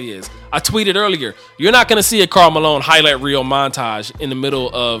dope Barkley is. I tweeted earlier, you're not going to see a Karl Malone highlight reel montage in the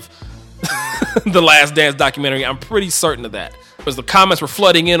middle of the Last Dance documentary. I'm pretty certain of that. Because the comments were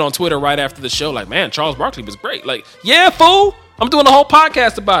flooding in on Twitter right after the show. Like, man, Charles Barkley was great. Like, yeah, fool. I'm doing a whole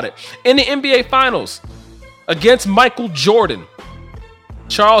podcast about it. In the NBA Finals, against Michael Jordan,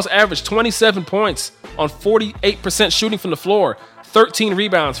 Charles averaged 27 points on 48% shooting from the floor, 13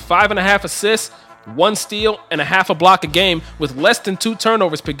 rebounds, 5.5 assists, 1 steal, and a half a block a game with less than 2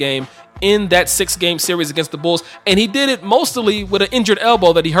 turnovers per game in that 6-game series against the Bulls. And he did it mostly with an injured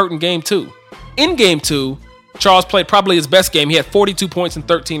elbow that he hurt in Game 2. In Game 2, Charles played probably his best game. He had 42 points and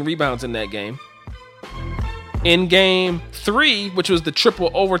 13 rebounds in that game. In Game 3, which was the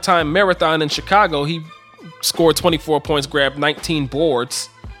triple overtime marathon in Chicago, he scored 24 points, grabbed 19 boards,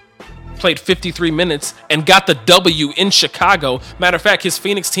 played 53 minutes, and got the W in Chicago. Matter of fact, his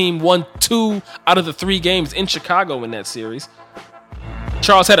Phoenix team won 2 out of the 3 games in Chicago in that series.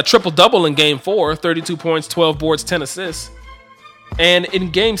 Charles had a triple-double in Game 4, 32 points, 12 boards, 10 assists. And in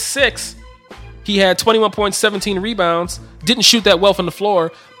Game 6, he had 21 points, 17 rebounds, didn't shoot that well from the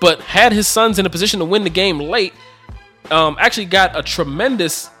floor, but had his Suns in a position to win the game late. Actually got a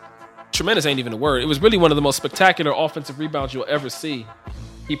tremendous ain't even a word. It was really one of the most spectacular offensive rebounds you'll ever see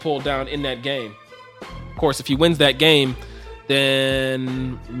he pulled down in that game. Of course, if he wins that game,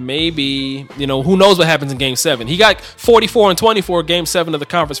 then maybe, who knows what happens in Game 7. He got 44 and 24 Game 7 of the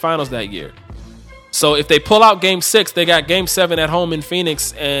conference finals that year. So if they pull out Game 6, they got Game 7 at home in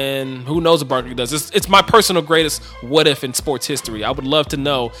Phoenix, and who knows what Barkley does. It's my personal greatest what if in sports history. I would love to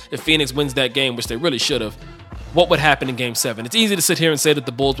know if Phoenix wins that game, which they really should have, what would happen in Game 7. It's easy to sit here and say that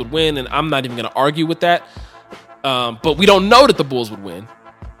the Bulls would win, and I'm not even going to argue with that. But we don't know that the Bulls would win.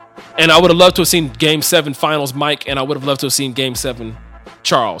 And I would have loved to have seen Game 7 finals Mike, and I would have loved to have seen Game 7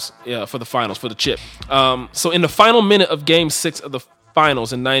 Charles for the finals, for the chip. So in the final minute of Game 6 of the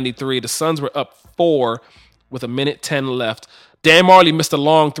finals in 93, the Suns were up 4 with 1:10 left. Dan Marley missed a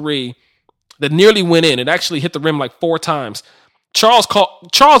long three that nearly went in. It actually hit the rim like 4 times. Charles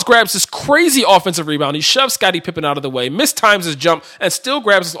grabs this crazy offensive rebound. He shoves Scottie Pippen out of the way, mistimes his jump, and still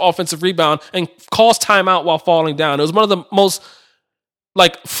grabs his offensive rebound and calls timeout while falling down. It was one of the most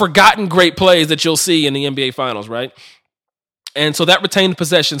forgotten great plays that you'll see in the NBA Finals, right? And so that retained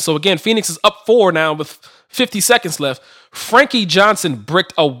possession. So again, Phoenix is up 4 now with 50 seconds left. Frankie Johnson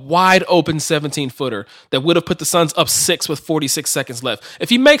bricked a wide open 17-footer that would have put the Suns up 6 with 46 seconds left. If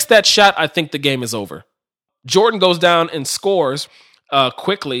he makes that shot, I think the game is over. Jordan goes down and scores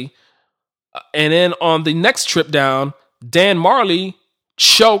quickly. And then on the next trip down, Dan Marley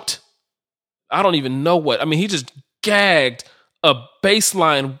choked. I don't even know what. I mean, he just gagged a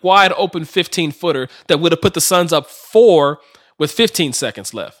baseline wide open 15-footer that would have put the Suns up 4 with 15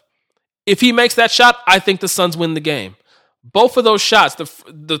 seconds left. If he makes that shot, I think the Suns win the game. Both of those shots,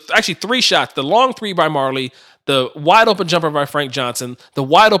 actually 3 shots, the long 3 by Marley, the wide open jumper by Frank Johnson, the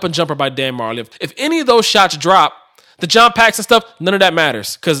wide open jumper by Dan Marley. If any of those shots drop, the John Paxson stuff, none of that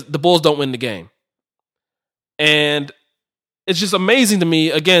matters because the Bulls don't win the game. And it's just amazing to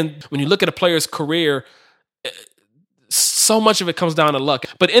me, again, when you look at a player's career, so much of it comes down to luck.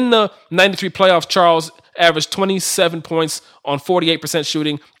 But in the 93 playoffs, Charles averaged 27 points on 48%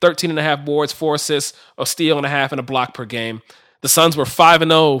 shooting, 13.5 boards, 4 assists, a steal and a half, and a block per game. The Suns were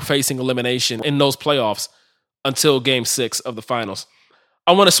 5-0 facing elimination in those playoffs until Game 6 of the finals.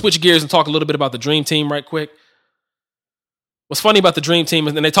 I want to switch gears and talk a little bit about the Dream Team right quick. What's funny about the Dream Team,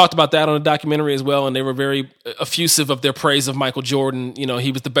 and they talked about that on the documentary as well, and they were very effusive of their praise of Michael Jordan. You know,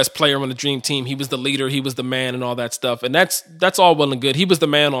 he was the best player on the Dream Team. He was the leader. He was the man and all that stuff. And that's all well and good. He was the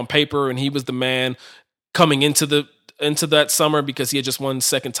man on paper, and he was the man coming into that summer because he had just won the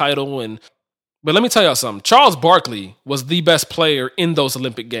second title. But let me tell y'all something. Charles Barkley was the best player in those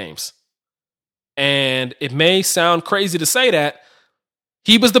Olympic Games. And it may sound crazy to say that.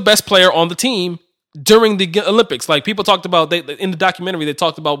 He was the best player on the team during the Olympics. Like people talked about, in the documentary, they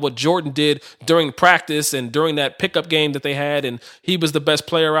talked about what Jordan did during practice and during that pickup game that they had, and he was the best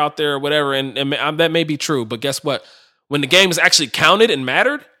player out there or whatever, and that may be true, but guess what? When the game was actually counted and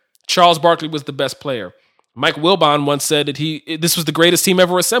mattered, Charles Barkley was the best player. Mike Wilbon once said that this was the greatest team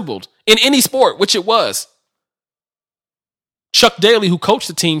ever assembled in any sport, which it was. Chuck Daly, who coached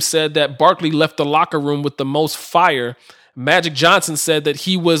the team, said that Barkley left the locker room with the most fire. Magic Johnson said that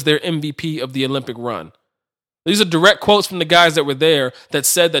he was their MVP of the Olympic run. These are direct quotes from the guys that were there that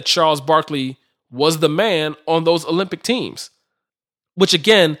said that Charles Barkley was the man on those Olympic teams. Which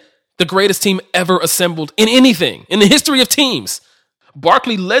again, the greatest team ever assembled in anything, in the history of teams.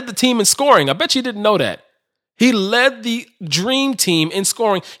 Barkley led the team in scoring. I bet you didn't know that. He led the Dream Team in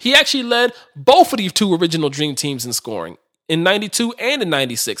scoring. He actually led both of the 2 original Dream Teams in scoring, in 92 and in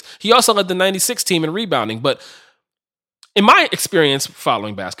 96. He also led the 96 team in rebounding, but in my experience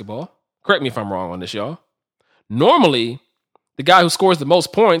following basketball, correct me if I'm wrong on this, y'all, normally the guy who scores the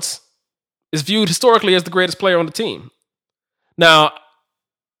most points is viewed historically as the greatest player on the team. Now,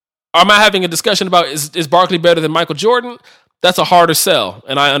 am I having a discussion about is Barkley better than Michael Jordan? That's a harder sell,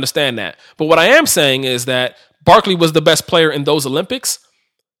 and I understand that. But what I am saying is that Barkley was the best player in those Olympics,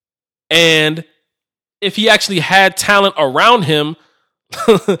 and if he actually had talent around him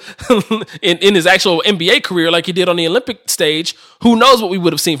in his actual NBA career like he did on the Olympic stage, who knows what we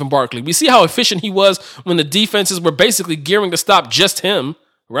would have seen from Barkley. We see how efficient he was when the defenses were basically gearing to stop just him,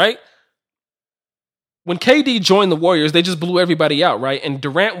 right? When KD joined the Warriors, they just blew everybody out, right? And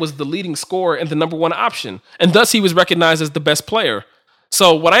Durant was the leading scorer and the number 1 option. And thus he was recognized as the best player.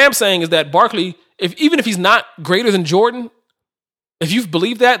 So what I am saying is that Barkley, even if he's not greater than Jordan, if you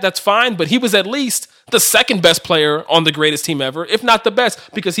believe that, that's fine. But he was at least the second best player on the greatest team ever, if not the best,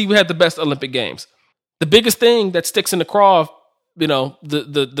 because he had the best Olympic Games. The biggest thing that sticks in the craw of,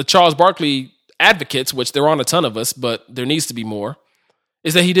 the Charles Barkley advocates, which there aren't a ton of us, but there needs to be more,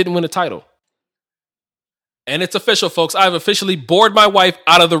 is that he didn't win a title. And it's official, folks. I've officially bored my wife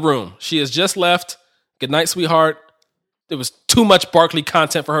out of the room. She has just left. Good night, sweetheart. There was too much Barkley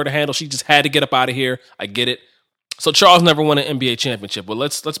content for her to handle. She just had to get up out of here. I get it. So Charles never won an NBA championship. Well,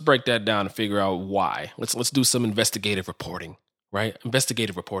 let's break that down and figure out why. Let's do some investigative reporting, right?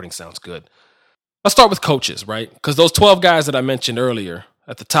 Investigative reporting sounds good. Let's start with coaches, right? Because those 12 guys that I mentioned earlier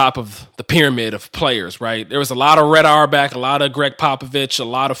at the top of the pyramid of players, right? There was a lot of Red Auerbach, a lot of Greg Popovich, a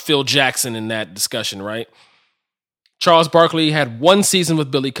lot of Phil Jackson in that discussion, right? Charles Barkley had 1 season with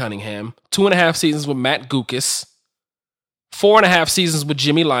Billy Cunningham, 2.5 seasons with Matt Guokas, 4.5 seasons with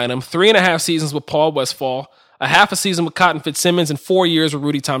Jimmy Lynam, 3.5 seasons with Paul Westphal, a half a season with Cotton Fitzsimmons, and 4 years with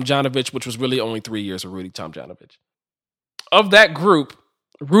Rudy Tomjanovich, which was really only 3 years with Rudy Tomjanovich. Of that group,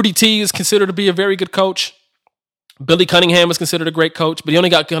 Rudy T is considered to be a very good coach. Billy Cunningham was considered a great coach, but he only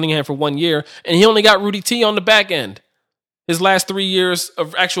got Cunningham for 1 year, and he only got Rudy T on the back end. His last 3 years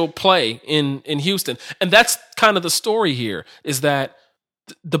of actual play in Houston. And that's kind of the story here, is that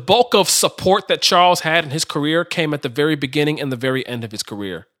the bulk of support that Charles had in his career came at the very beginning and the very end of his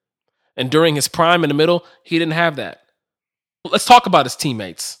career. And during his prime in the middle, he didn't have that. Let's talk about his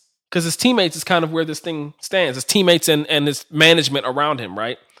teammates, because his teammates is kind of where this thing stands. His teammates and his management around him,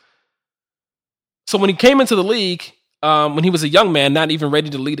 right? So when he came into the league, when he was a young man, not even ready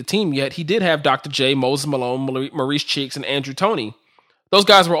to lead a team yet, he did have Dr. J, Moses Malone, Maurice Cheeks, and Andrew Toney. Those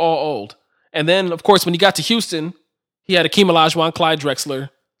guys were all old. And then, of course, when he got to Houston, he had Akeem Olajuwon, Clyde Drexler,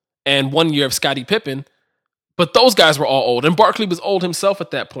 and 1 year of Scottie Pippen. But those guys were all old. And Barkley was old himself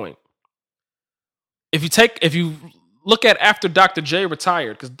at that point. If you look at after Dr. J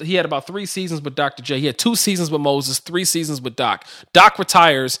retired, because he had about 3 seasons with Dr. J. He had 2 seasons with Moses, 3 seasons with Doc. Doc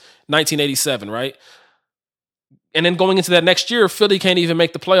retires 1987, right? And then going into that next year, Philly can't even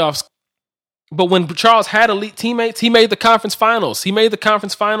make the playoffs. But when Charles had elite teammates, he made the conference finals. He made the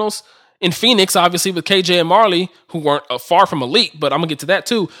conference finals in Phoenix, obviously, with KJ and Marley, who weren't far from elite, but I'm going to get to that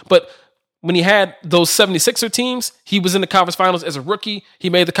too. But when he had those 76er teams, he was in the conference finals as a rookie. He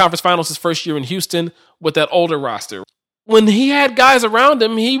made the conference finals his first year in Houston with that older roster. When he had guys around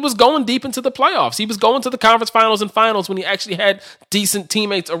him, he was going deep into the playoffs. He was going to the conference finals and finals when he actually had decent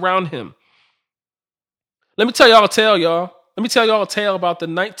teammates around him. Let me tell y'all a tale, y'all. Let me tell y'all a tale about the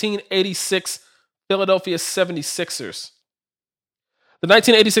 1986 Philadelphia 76ers. The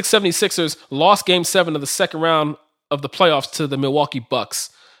 1986 76ers lost Game 7 of the second round of the playoffs to the Milwaukee Bucks.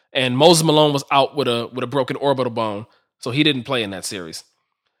 And Moses Malone was out with a broken orbital bone, so he didn't play in that series.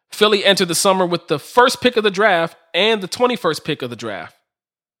 Philly entered the summer with the first pick of the draft and the 21st pick of the draft.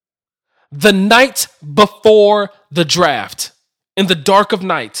 The night before the draft, in the dark of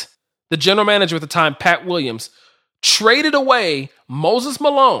night, the general manager at the time, Pat Williams, traded away Moses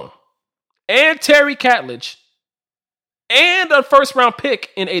Malone and Terry Catledge and a first-round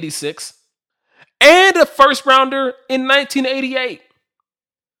pick in 86 and a first-rounder in 1988.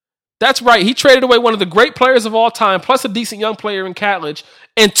 That's right. He traded away one of the great players of all time, plus a decent young player in Catledge,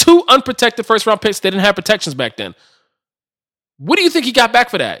 and 2 unprotected first-round picks. They didn't have protections back then. What do you think he got back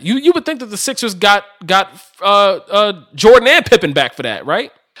for that? You would think that the Sixers got Jordan and Pippen back for that,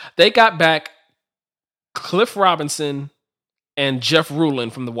 right? They got back Cliff Robinson and Jeff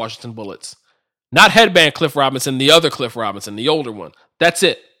Ruland from the Washington Bullets. Not headband Cliff Robinson, the other Cliff Robinson, the older one. That's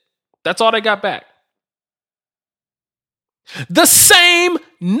it. That's all they got back. The same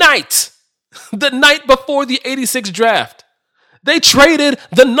night, the night before the 86 draft, they traded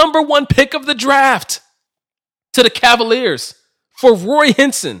the number 1 pick of the draft to the Cavaliers for Roy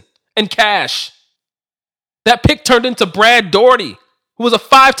Hinson and cash. That pick turned into Brad Daugherty, who was a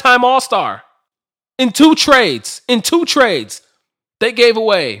 5-time All-Star. In 2 trades, they gave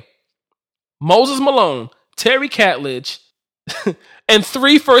away Moses Malone, Terry Catledge, and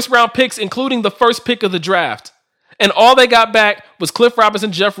 3 first-round picks, including the first pick of the draft. And all they got back was Cliff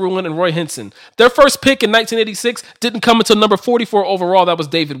Robinson, Jeff Ruland, and Roy Hinson. Their first pick in 1986 didn't come until number 44 overall. That was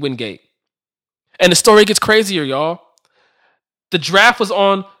David Wingate. And the story gets crazier, y'all. The draft was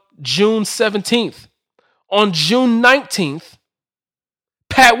on June 17th. On June 19th,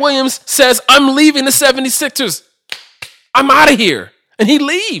 Pat Williams says, I'm leaving the 76ers. I'm out of here. And he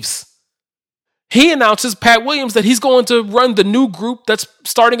leaves. He announces, Pat Williams, that he's going to run the new group that's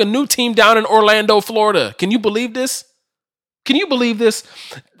starting a new team down in Orlando, Florida. Can you believe this? Can you believe this?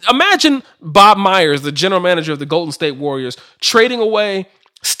 Imagine Bob Myers, the general manager of the Golden State Warriors, trading away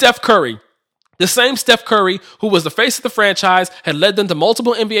Steph Curry. The same Steph Curry who was the face of the franchise, had led them to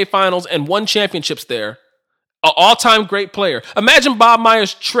multiple NBA finals and won championships there. An all-time great player. Imagine Bob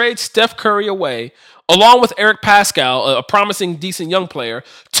Myers trade Steph Curry away, along with Eric Pascal, a promising, decent young player,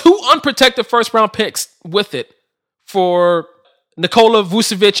 2 unprotected first-round picks with it for Nikola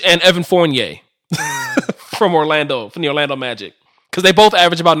Vucevic and Evan Fournier from the Orlando Magic. Because they both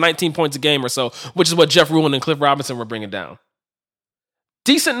average about 19 points a game or so, which is what Jeff Ruland and Cliff Robinson were bringing down.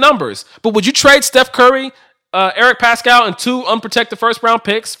 Decent numbers. But would you trade Steph Curry, Eric Pascal, and 2 unprotected first-round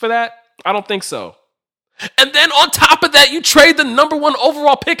picks for that? I don't think so. And then on top of that, you trade the number 1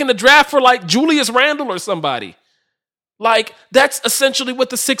 overall pick in the draft for like Julius Randle or somebody. Like, that's essentially what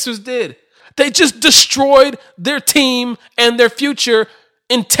the Sixers did. They just destroyed their team and their future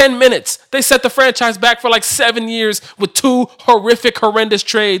in 10 minutes. They set the franchise back for like 7 years with 2 horrific, horrendous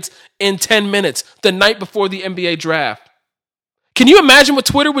trades in 10 minutes the night before the NBA draft. Can you imagine what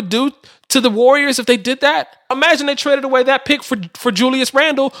Twitter would do to the Warriors if they did that? Imagine they traded away that pick for Julius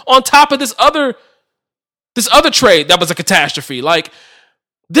Randle on top of this other trade that was a catastrophe. Like,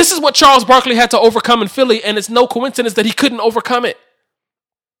 this is what Charles Barkley had to overcome in Philly, and it's no coincidence that he couldn't overcome it.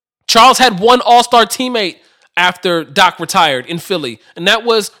 Charles had one all-star teammate after Doc retired in Philly, and that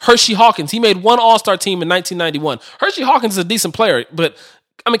was Hershey Hawkins. He made one all-star team in 1991. Hershey Hawkins is a decent player, but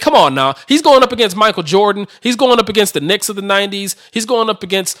I mean, come on now. He's going up against Michael Jordan. He's going up against the Knicks of the 90s. He's going up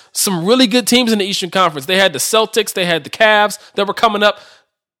against some really good teams in the Eastern Conference. They had the Celtics. They had the Cavs that were coming up.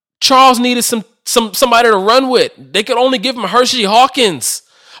 Charles needed somebody to run with. They could only give him Hershey Hawkins.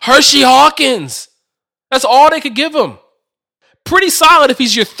 Hershey Hawkins. That's all they could give him. Pretty solid if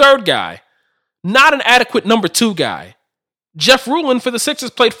he's your third guy. Not an adequate number 2 guy. Jeff Ruland for the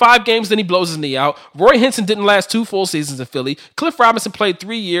Sixers played 5 games, then he blows his knee out. Roy Hinson didn't last 2 full seasons in Philly. Cliff Robinson played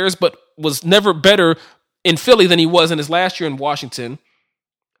 3 years, but was never better in Philly than he was in his last year in Washington.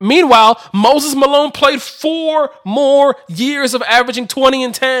 Meanwhile, Moses Malone played 4 more years of averaging 20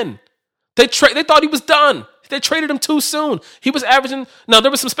 and 10. They thought he was done. They traded him too soon. He was averaging, now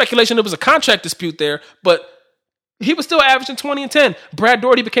there was some speculation there was a contract dispute there, but he was still averaging 20 and 10. Brad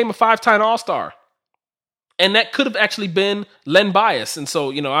Daugherty became a 5-time All-Star. And that could have actually been Len Bias. And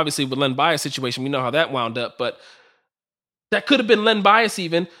so, obviously with Len Bias situation, we know how that wound up, but that could have been Len Bias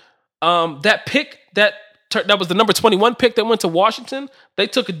even. That pick, that was the number 21 pick that went to Washington. They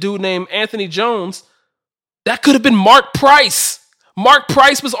took a dude named Anthony Jones. That could have been Mark Price. Mark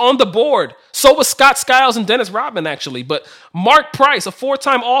Price was on the board. So was Scott Skiles and Dennis Rodman, actually. But Mark Price, a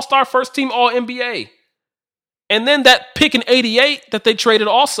 4-time All-Star, first-team All-NBA. And then that pick in 88 that they traded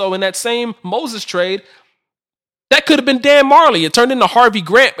also in that same Moses trade, that could have been Dan Marley. It turned into Harvey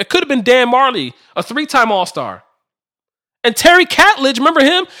Grant. It could have been Dan Marley, a 3-time All-Star. And Terry Catledge, remember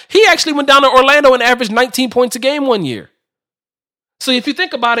him? He actually went down to Orlando and averaged 19 points a game one year. So if you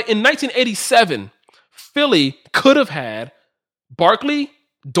think about it, in 1987, Philly could have had Barkley,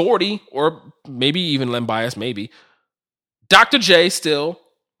 Daugherty, or maybe even Len Bias, maybe, Dr. J still,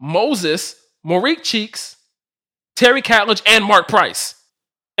 Moses, Maurice Cheeks, Terry Catledge, and Mark Price.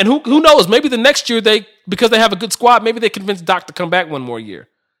 And who knows, maybe the next year because they have a good squad, maybe they convince Doc to come back one more year.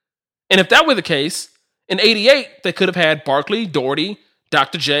 And if that were the case, in 88, they could have had Barkley, Daugherty,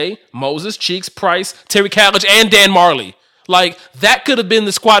 Dr. J, Moses, Cheeks, Price, Terry Catledge, and Dan Marley. Like, that could have been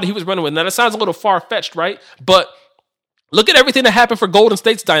the squad he was running with. Now, that sounds a little far-fetched, right? But look at everything that happened for Golden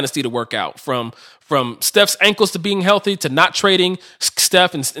State's dynasty to work out. From Steph's ankles to being healthy to not trading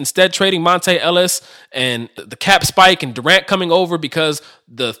Steph and instead trading Monte Ellis, and the cap spike and Durant coming over because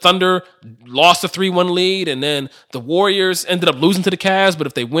the Thunder lost a 3-1 lead, and then the Warriors ended up losing to the Cavs, but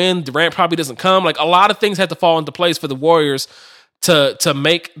if they win, Durant probably doesn't come. Like, a lot of things had to fall into place for the Warriors to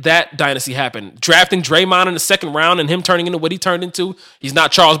make that dynasty happen. Drafting Draymond in the second round and him turning into what he turned into. He's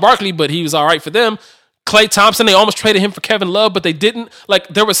not Charles Barkley, but he was all right for them. Klay Thompson, they almost traded him for Kevin Love, but they didn't. Like,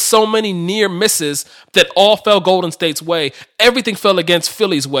 there were so many near misses that all fell Golden State's way. Everything fell against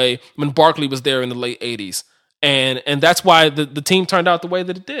Philly's way when Barkley was there in the late 80s. And that's why the team turned out the way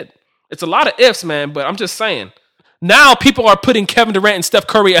that it did. It's a lot of ifs, man, but I'm just saying. Now people are putting Kevin Durant and Steph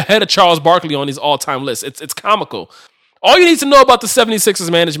Curry ahead of Charles Barkley on these all-time lists. It's comical. All you need to know about the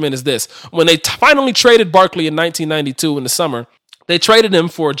 76ers management is this. When they finally traded Barkley in 1992 in the summer, they traded him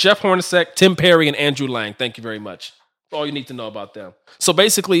for Jeff Hornacek, Tim Perry, and Andrew Lang. Thank you very much. That's all you need to know about them. So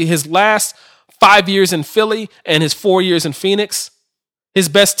basically, his last 5 years in Philly and his 4 years in Phoenix, his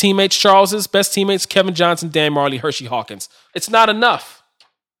best teammates, Charles's best teammates, Kevin Johnson, Dan Marley, Hershey Hawkins. It's not enough.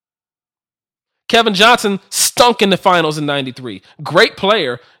 Kevin Johnson stunk in the finals in 93. Great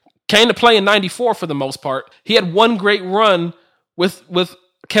player. Came to play in 94 for the most part. He had one great run with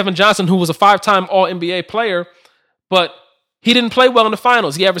Kevin Johnson, who was a 5-time All-NBA player, but he didn't play well in the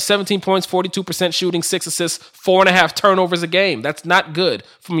finals. He averaged 17 points, 42% shooting, 6 assists, 4.5 turnovers a game. That's not good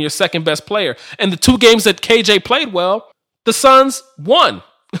from your second best player. And the 2 games that KJ played well, the Suns won.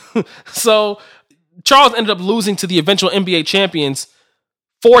 So Charles ended up losing to the eventual NBA champions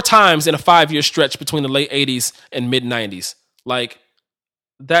 4 times in a 5-year stretch between the late 80s and mid 90s. Like,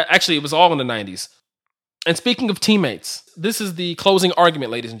 that actually, it was all in the 90s. And speaking of teammates, this is the closing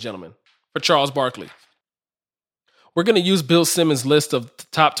argument, ladies and gentlemen, for Charles Barkley. We're going to use Bill Simmons' list of the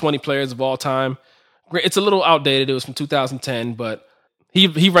top 20 players of all time. It's a little outdated. It was from 2010, but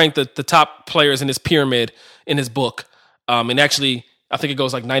He ranked the top players in his pyramid in his book. And actually, I think it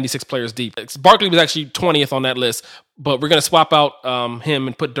goes like 96 players deep. Barkley was actually 20th on that list, but we're going to swap out him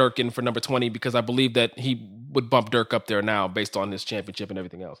and put Dirk in for number 20 because I believe that he would bump Dirk up there now based on his championship and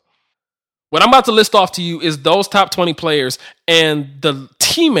everything else. What I'm about to list off to you is those top 20 players and the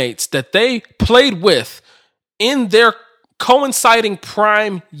teammates that they played with in their coinciding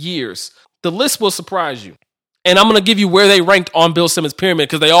prime years. The list will surprise you. And I'm going to give you where they ranked on Bill Simmons' pyramid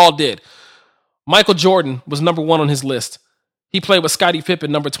because they all did. Michael Jordan was number 1 on his list. He played with Scottie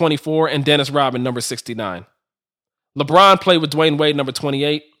Pippen, number 24, and Dennis Rodman, number 69. LeBron played with Dwayne Wade, number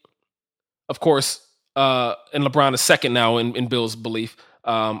 28. Of course, and LeBron is second now in Bill's belief.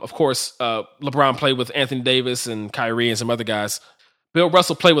 Of course, LeBron played with Anthony Davis and Kyrie and some other guys. Bill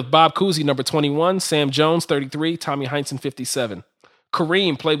Russell played with Bob Cousy, number 21, Sam Jones, 33, Tommy Heinsohn, 57.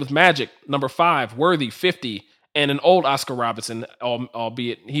 Kareem played with Magic, number 5, Worthy, 50, and an old Oscar Robertson,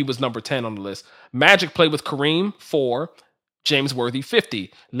 albeit he was number 10 on the list. Magic played with Kareem, 4, James Worthy,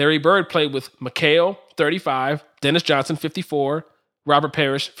 50. Larry Bird played with McHale, 35, Dennis Johnson, 54, Robert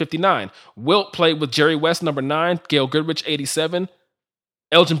Parrish, 59. Wilt played with Jerry West, number 9, Gail Goodrich, 87,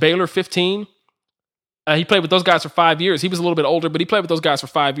 Elgin Baylor, 15. He played with those guys for 5 years. He was a little bit older, but he played with those guys for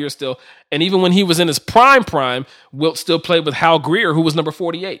 5 years still. And even when he was in his prime, Wilt still played with Hal Greer, who was number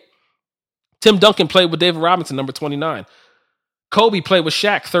 48. Tim Duncan played with David Robinson, number 29. Kobe played with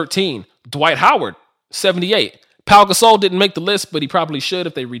Shaq, 13. Dwight Howard, 78. Pau Gasol didn't make the list, but he probably should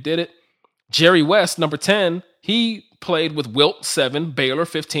if they redid it. Jerry West, number 10. He played with Wilt, 7. Baylor,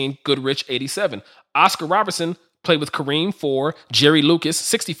 15. Goodrich, 87. Oscar Robertson played with Kareem, 4. Jerry Lucas,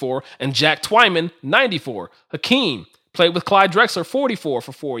 64. And Jack Twyman, 94. Hakeem played with Clyde Drexler, 44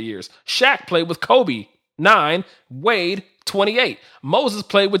 for 4 years. Shaq played with Kobe, 9. Wade, 28. Moses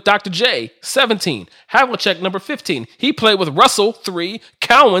played with Dr. J, 17. Havlicek, number 15. He played with Russell, 3.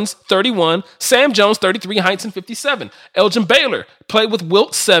 Cowens, 31. Sam Jones, 33. Heinsohn, 57. Elgin Baylor played with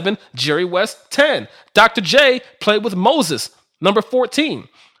Wilt, 7. Jerry West, 10. Dr. J played with Moses, number 14.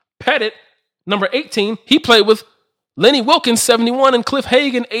 Pettit, number 18. He played with Lenny Wilkins, 71. And Cliff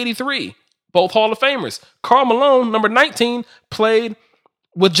Hagan, 83. Both Hall of Famers. Karl Malone, number 19, played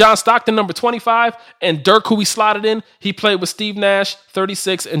with John Stockton, number 25, and Dirk, who he slotted in, he played with Steve Nash,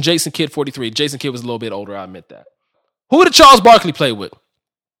 36, and Jason Kidd, 43. Jason Kidd was a little bit older, I admit that. Who did Charles Barkley play with?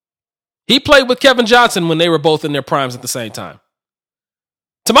 He played with Kevin Johnson when they were both in their primes at the same time.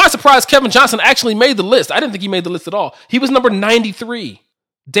 To my surprise, Kevin Johnson actually made the list. I didn't think he made the list at all. He was number 93.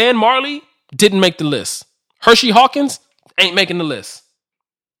 Dan Marley didn't make the list. Hershey Hawkins ain't making the list.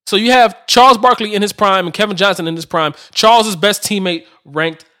 So you have Charles Barkley in his prime and Kevin Johnson in his prime. Charles's best teammate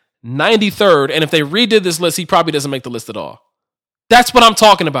ranked 93rd. And if they redid this list, he probably doesn't make the list at all. That's what I'm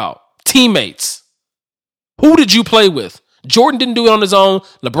talking about. Teammates. Who did you play with? Jordan didn't do it on his own.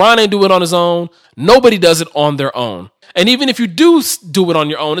 LeBron ain't do it on his own. Nobody does it on their own. And even if you do it on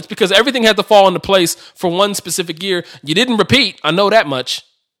your own, it's because everything had to fall into place for one specific year. You didn't repeat. I know that much.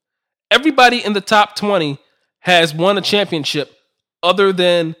 Everybody in the top 20 has won a championship other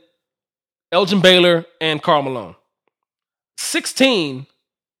than Elgin Baylor and Karl Malone. 16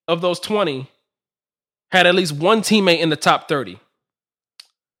 of those 20 had at least one teammate in the top 30.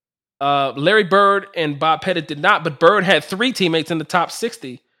 Larry Bird and Bob Pettit did not, but Bird had 3 teammates in the top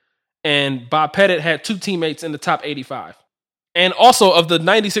 60, and Bob Pettit had 2 teammates in the top 85. And also, of the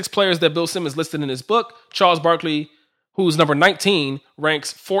 96 players that Bill Simmons listed in his book, Charles Barkley, who's number 19,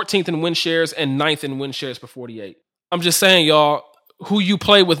 ranks 14th in win shares and 9th in win shares per 48. I'm just saying, y'all, who you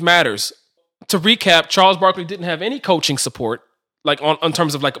play with matters. To recap, Charles Barkley didn't have any coaching support, like on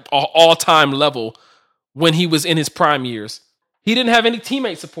terms of like all-time level when he was in his prime years. He didn't have any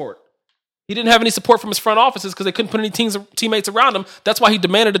teammate support. He didn't have any support from his front offices because they couldn't put any teammates around him. That's why he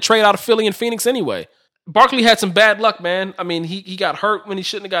demanded a trade out of Philly and Phoenix anyway. Barkley had some bad luck, man. I mean, he got hurt when he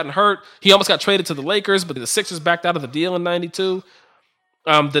shouldn't have gotten hurt. He almost got traded to the Lakers, but the Sixers backed out of the deal in 92.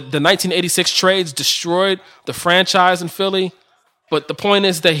 The 1986 trades destroyed the franchise in Philly. But the point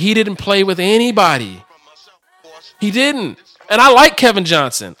is that he didn't play with anybody. He didn't. And I like Kevin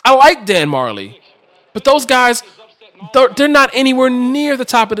Johnson. I like Dan Marley. But those guys, they're not anywhere near the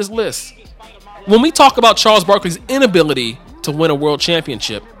top of this list. When we talk about Charles Barkley's inability to win a world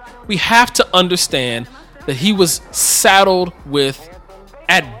championship, we have to understand that he was saddled with,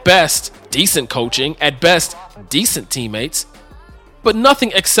 at best, decent coaching, at best, decent teammates, but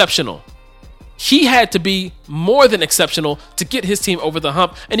nothing exceptional. He had to be more than exceptional to get his team over the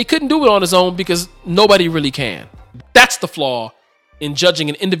hump, and he couldn't do it on his own because nobody really can. That's the flaw in judging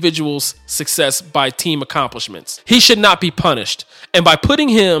an individual's success by team accomplishments. He should not be punished. And by putting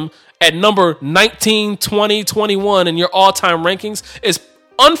him at number 19, 20, 21 in your all-time rankings is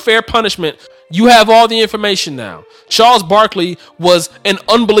unfair punishment. You have all the information now. Charles Barkley was an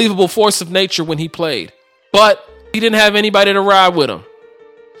unbelievable force of nature when he played, but he didn't have anybody to ride with him.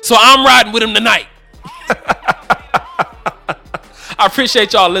 So I'm riding with him tonight. I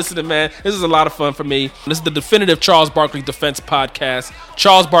appreciate y'all listening, man. This is a lot of fun for me. This is the definitive Charles Barkley Defense Podcast.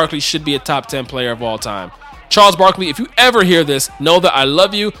 Charles Barkley should be a top 10 player of all time. Charles Barkley, if you ever hear this, know that I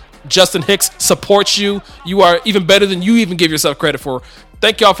love you. Justin Hicks supports you. You are even better than you even give yourself credit for.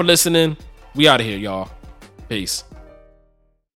 Thank y'all for listening. We out of here, y'all. Peace.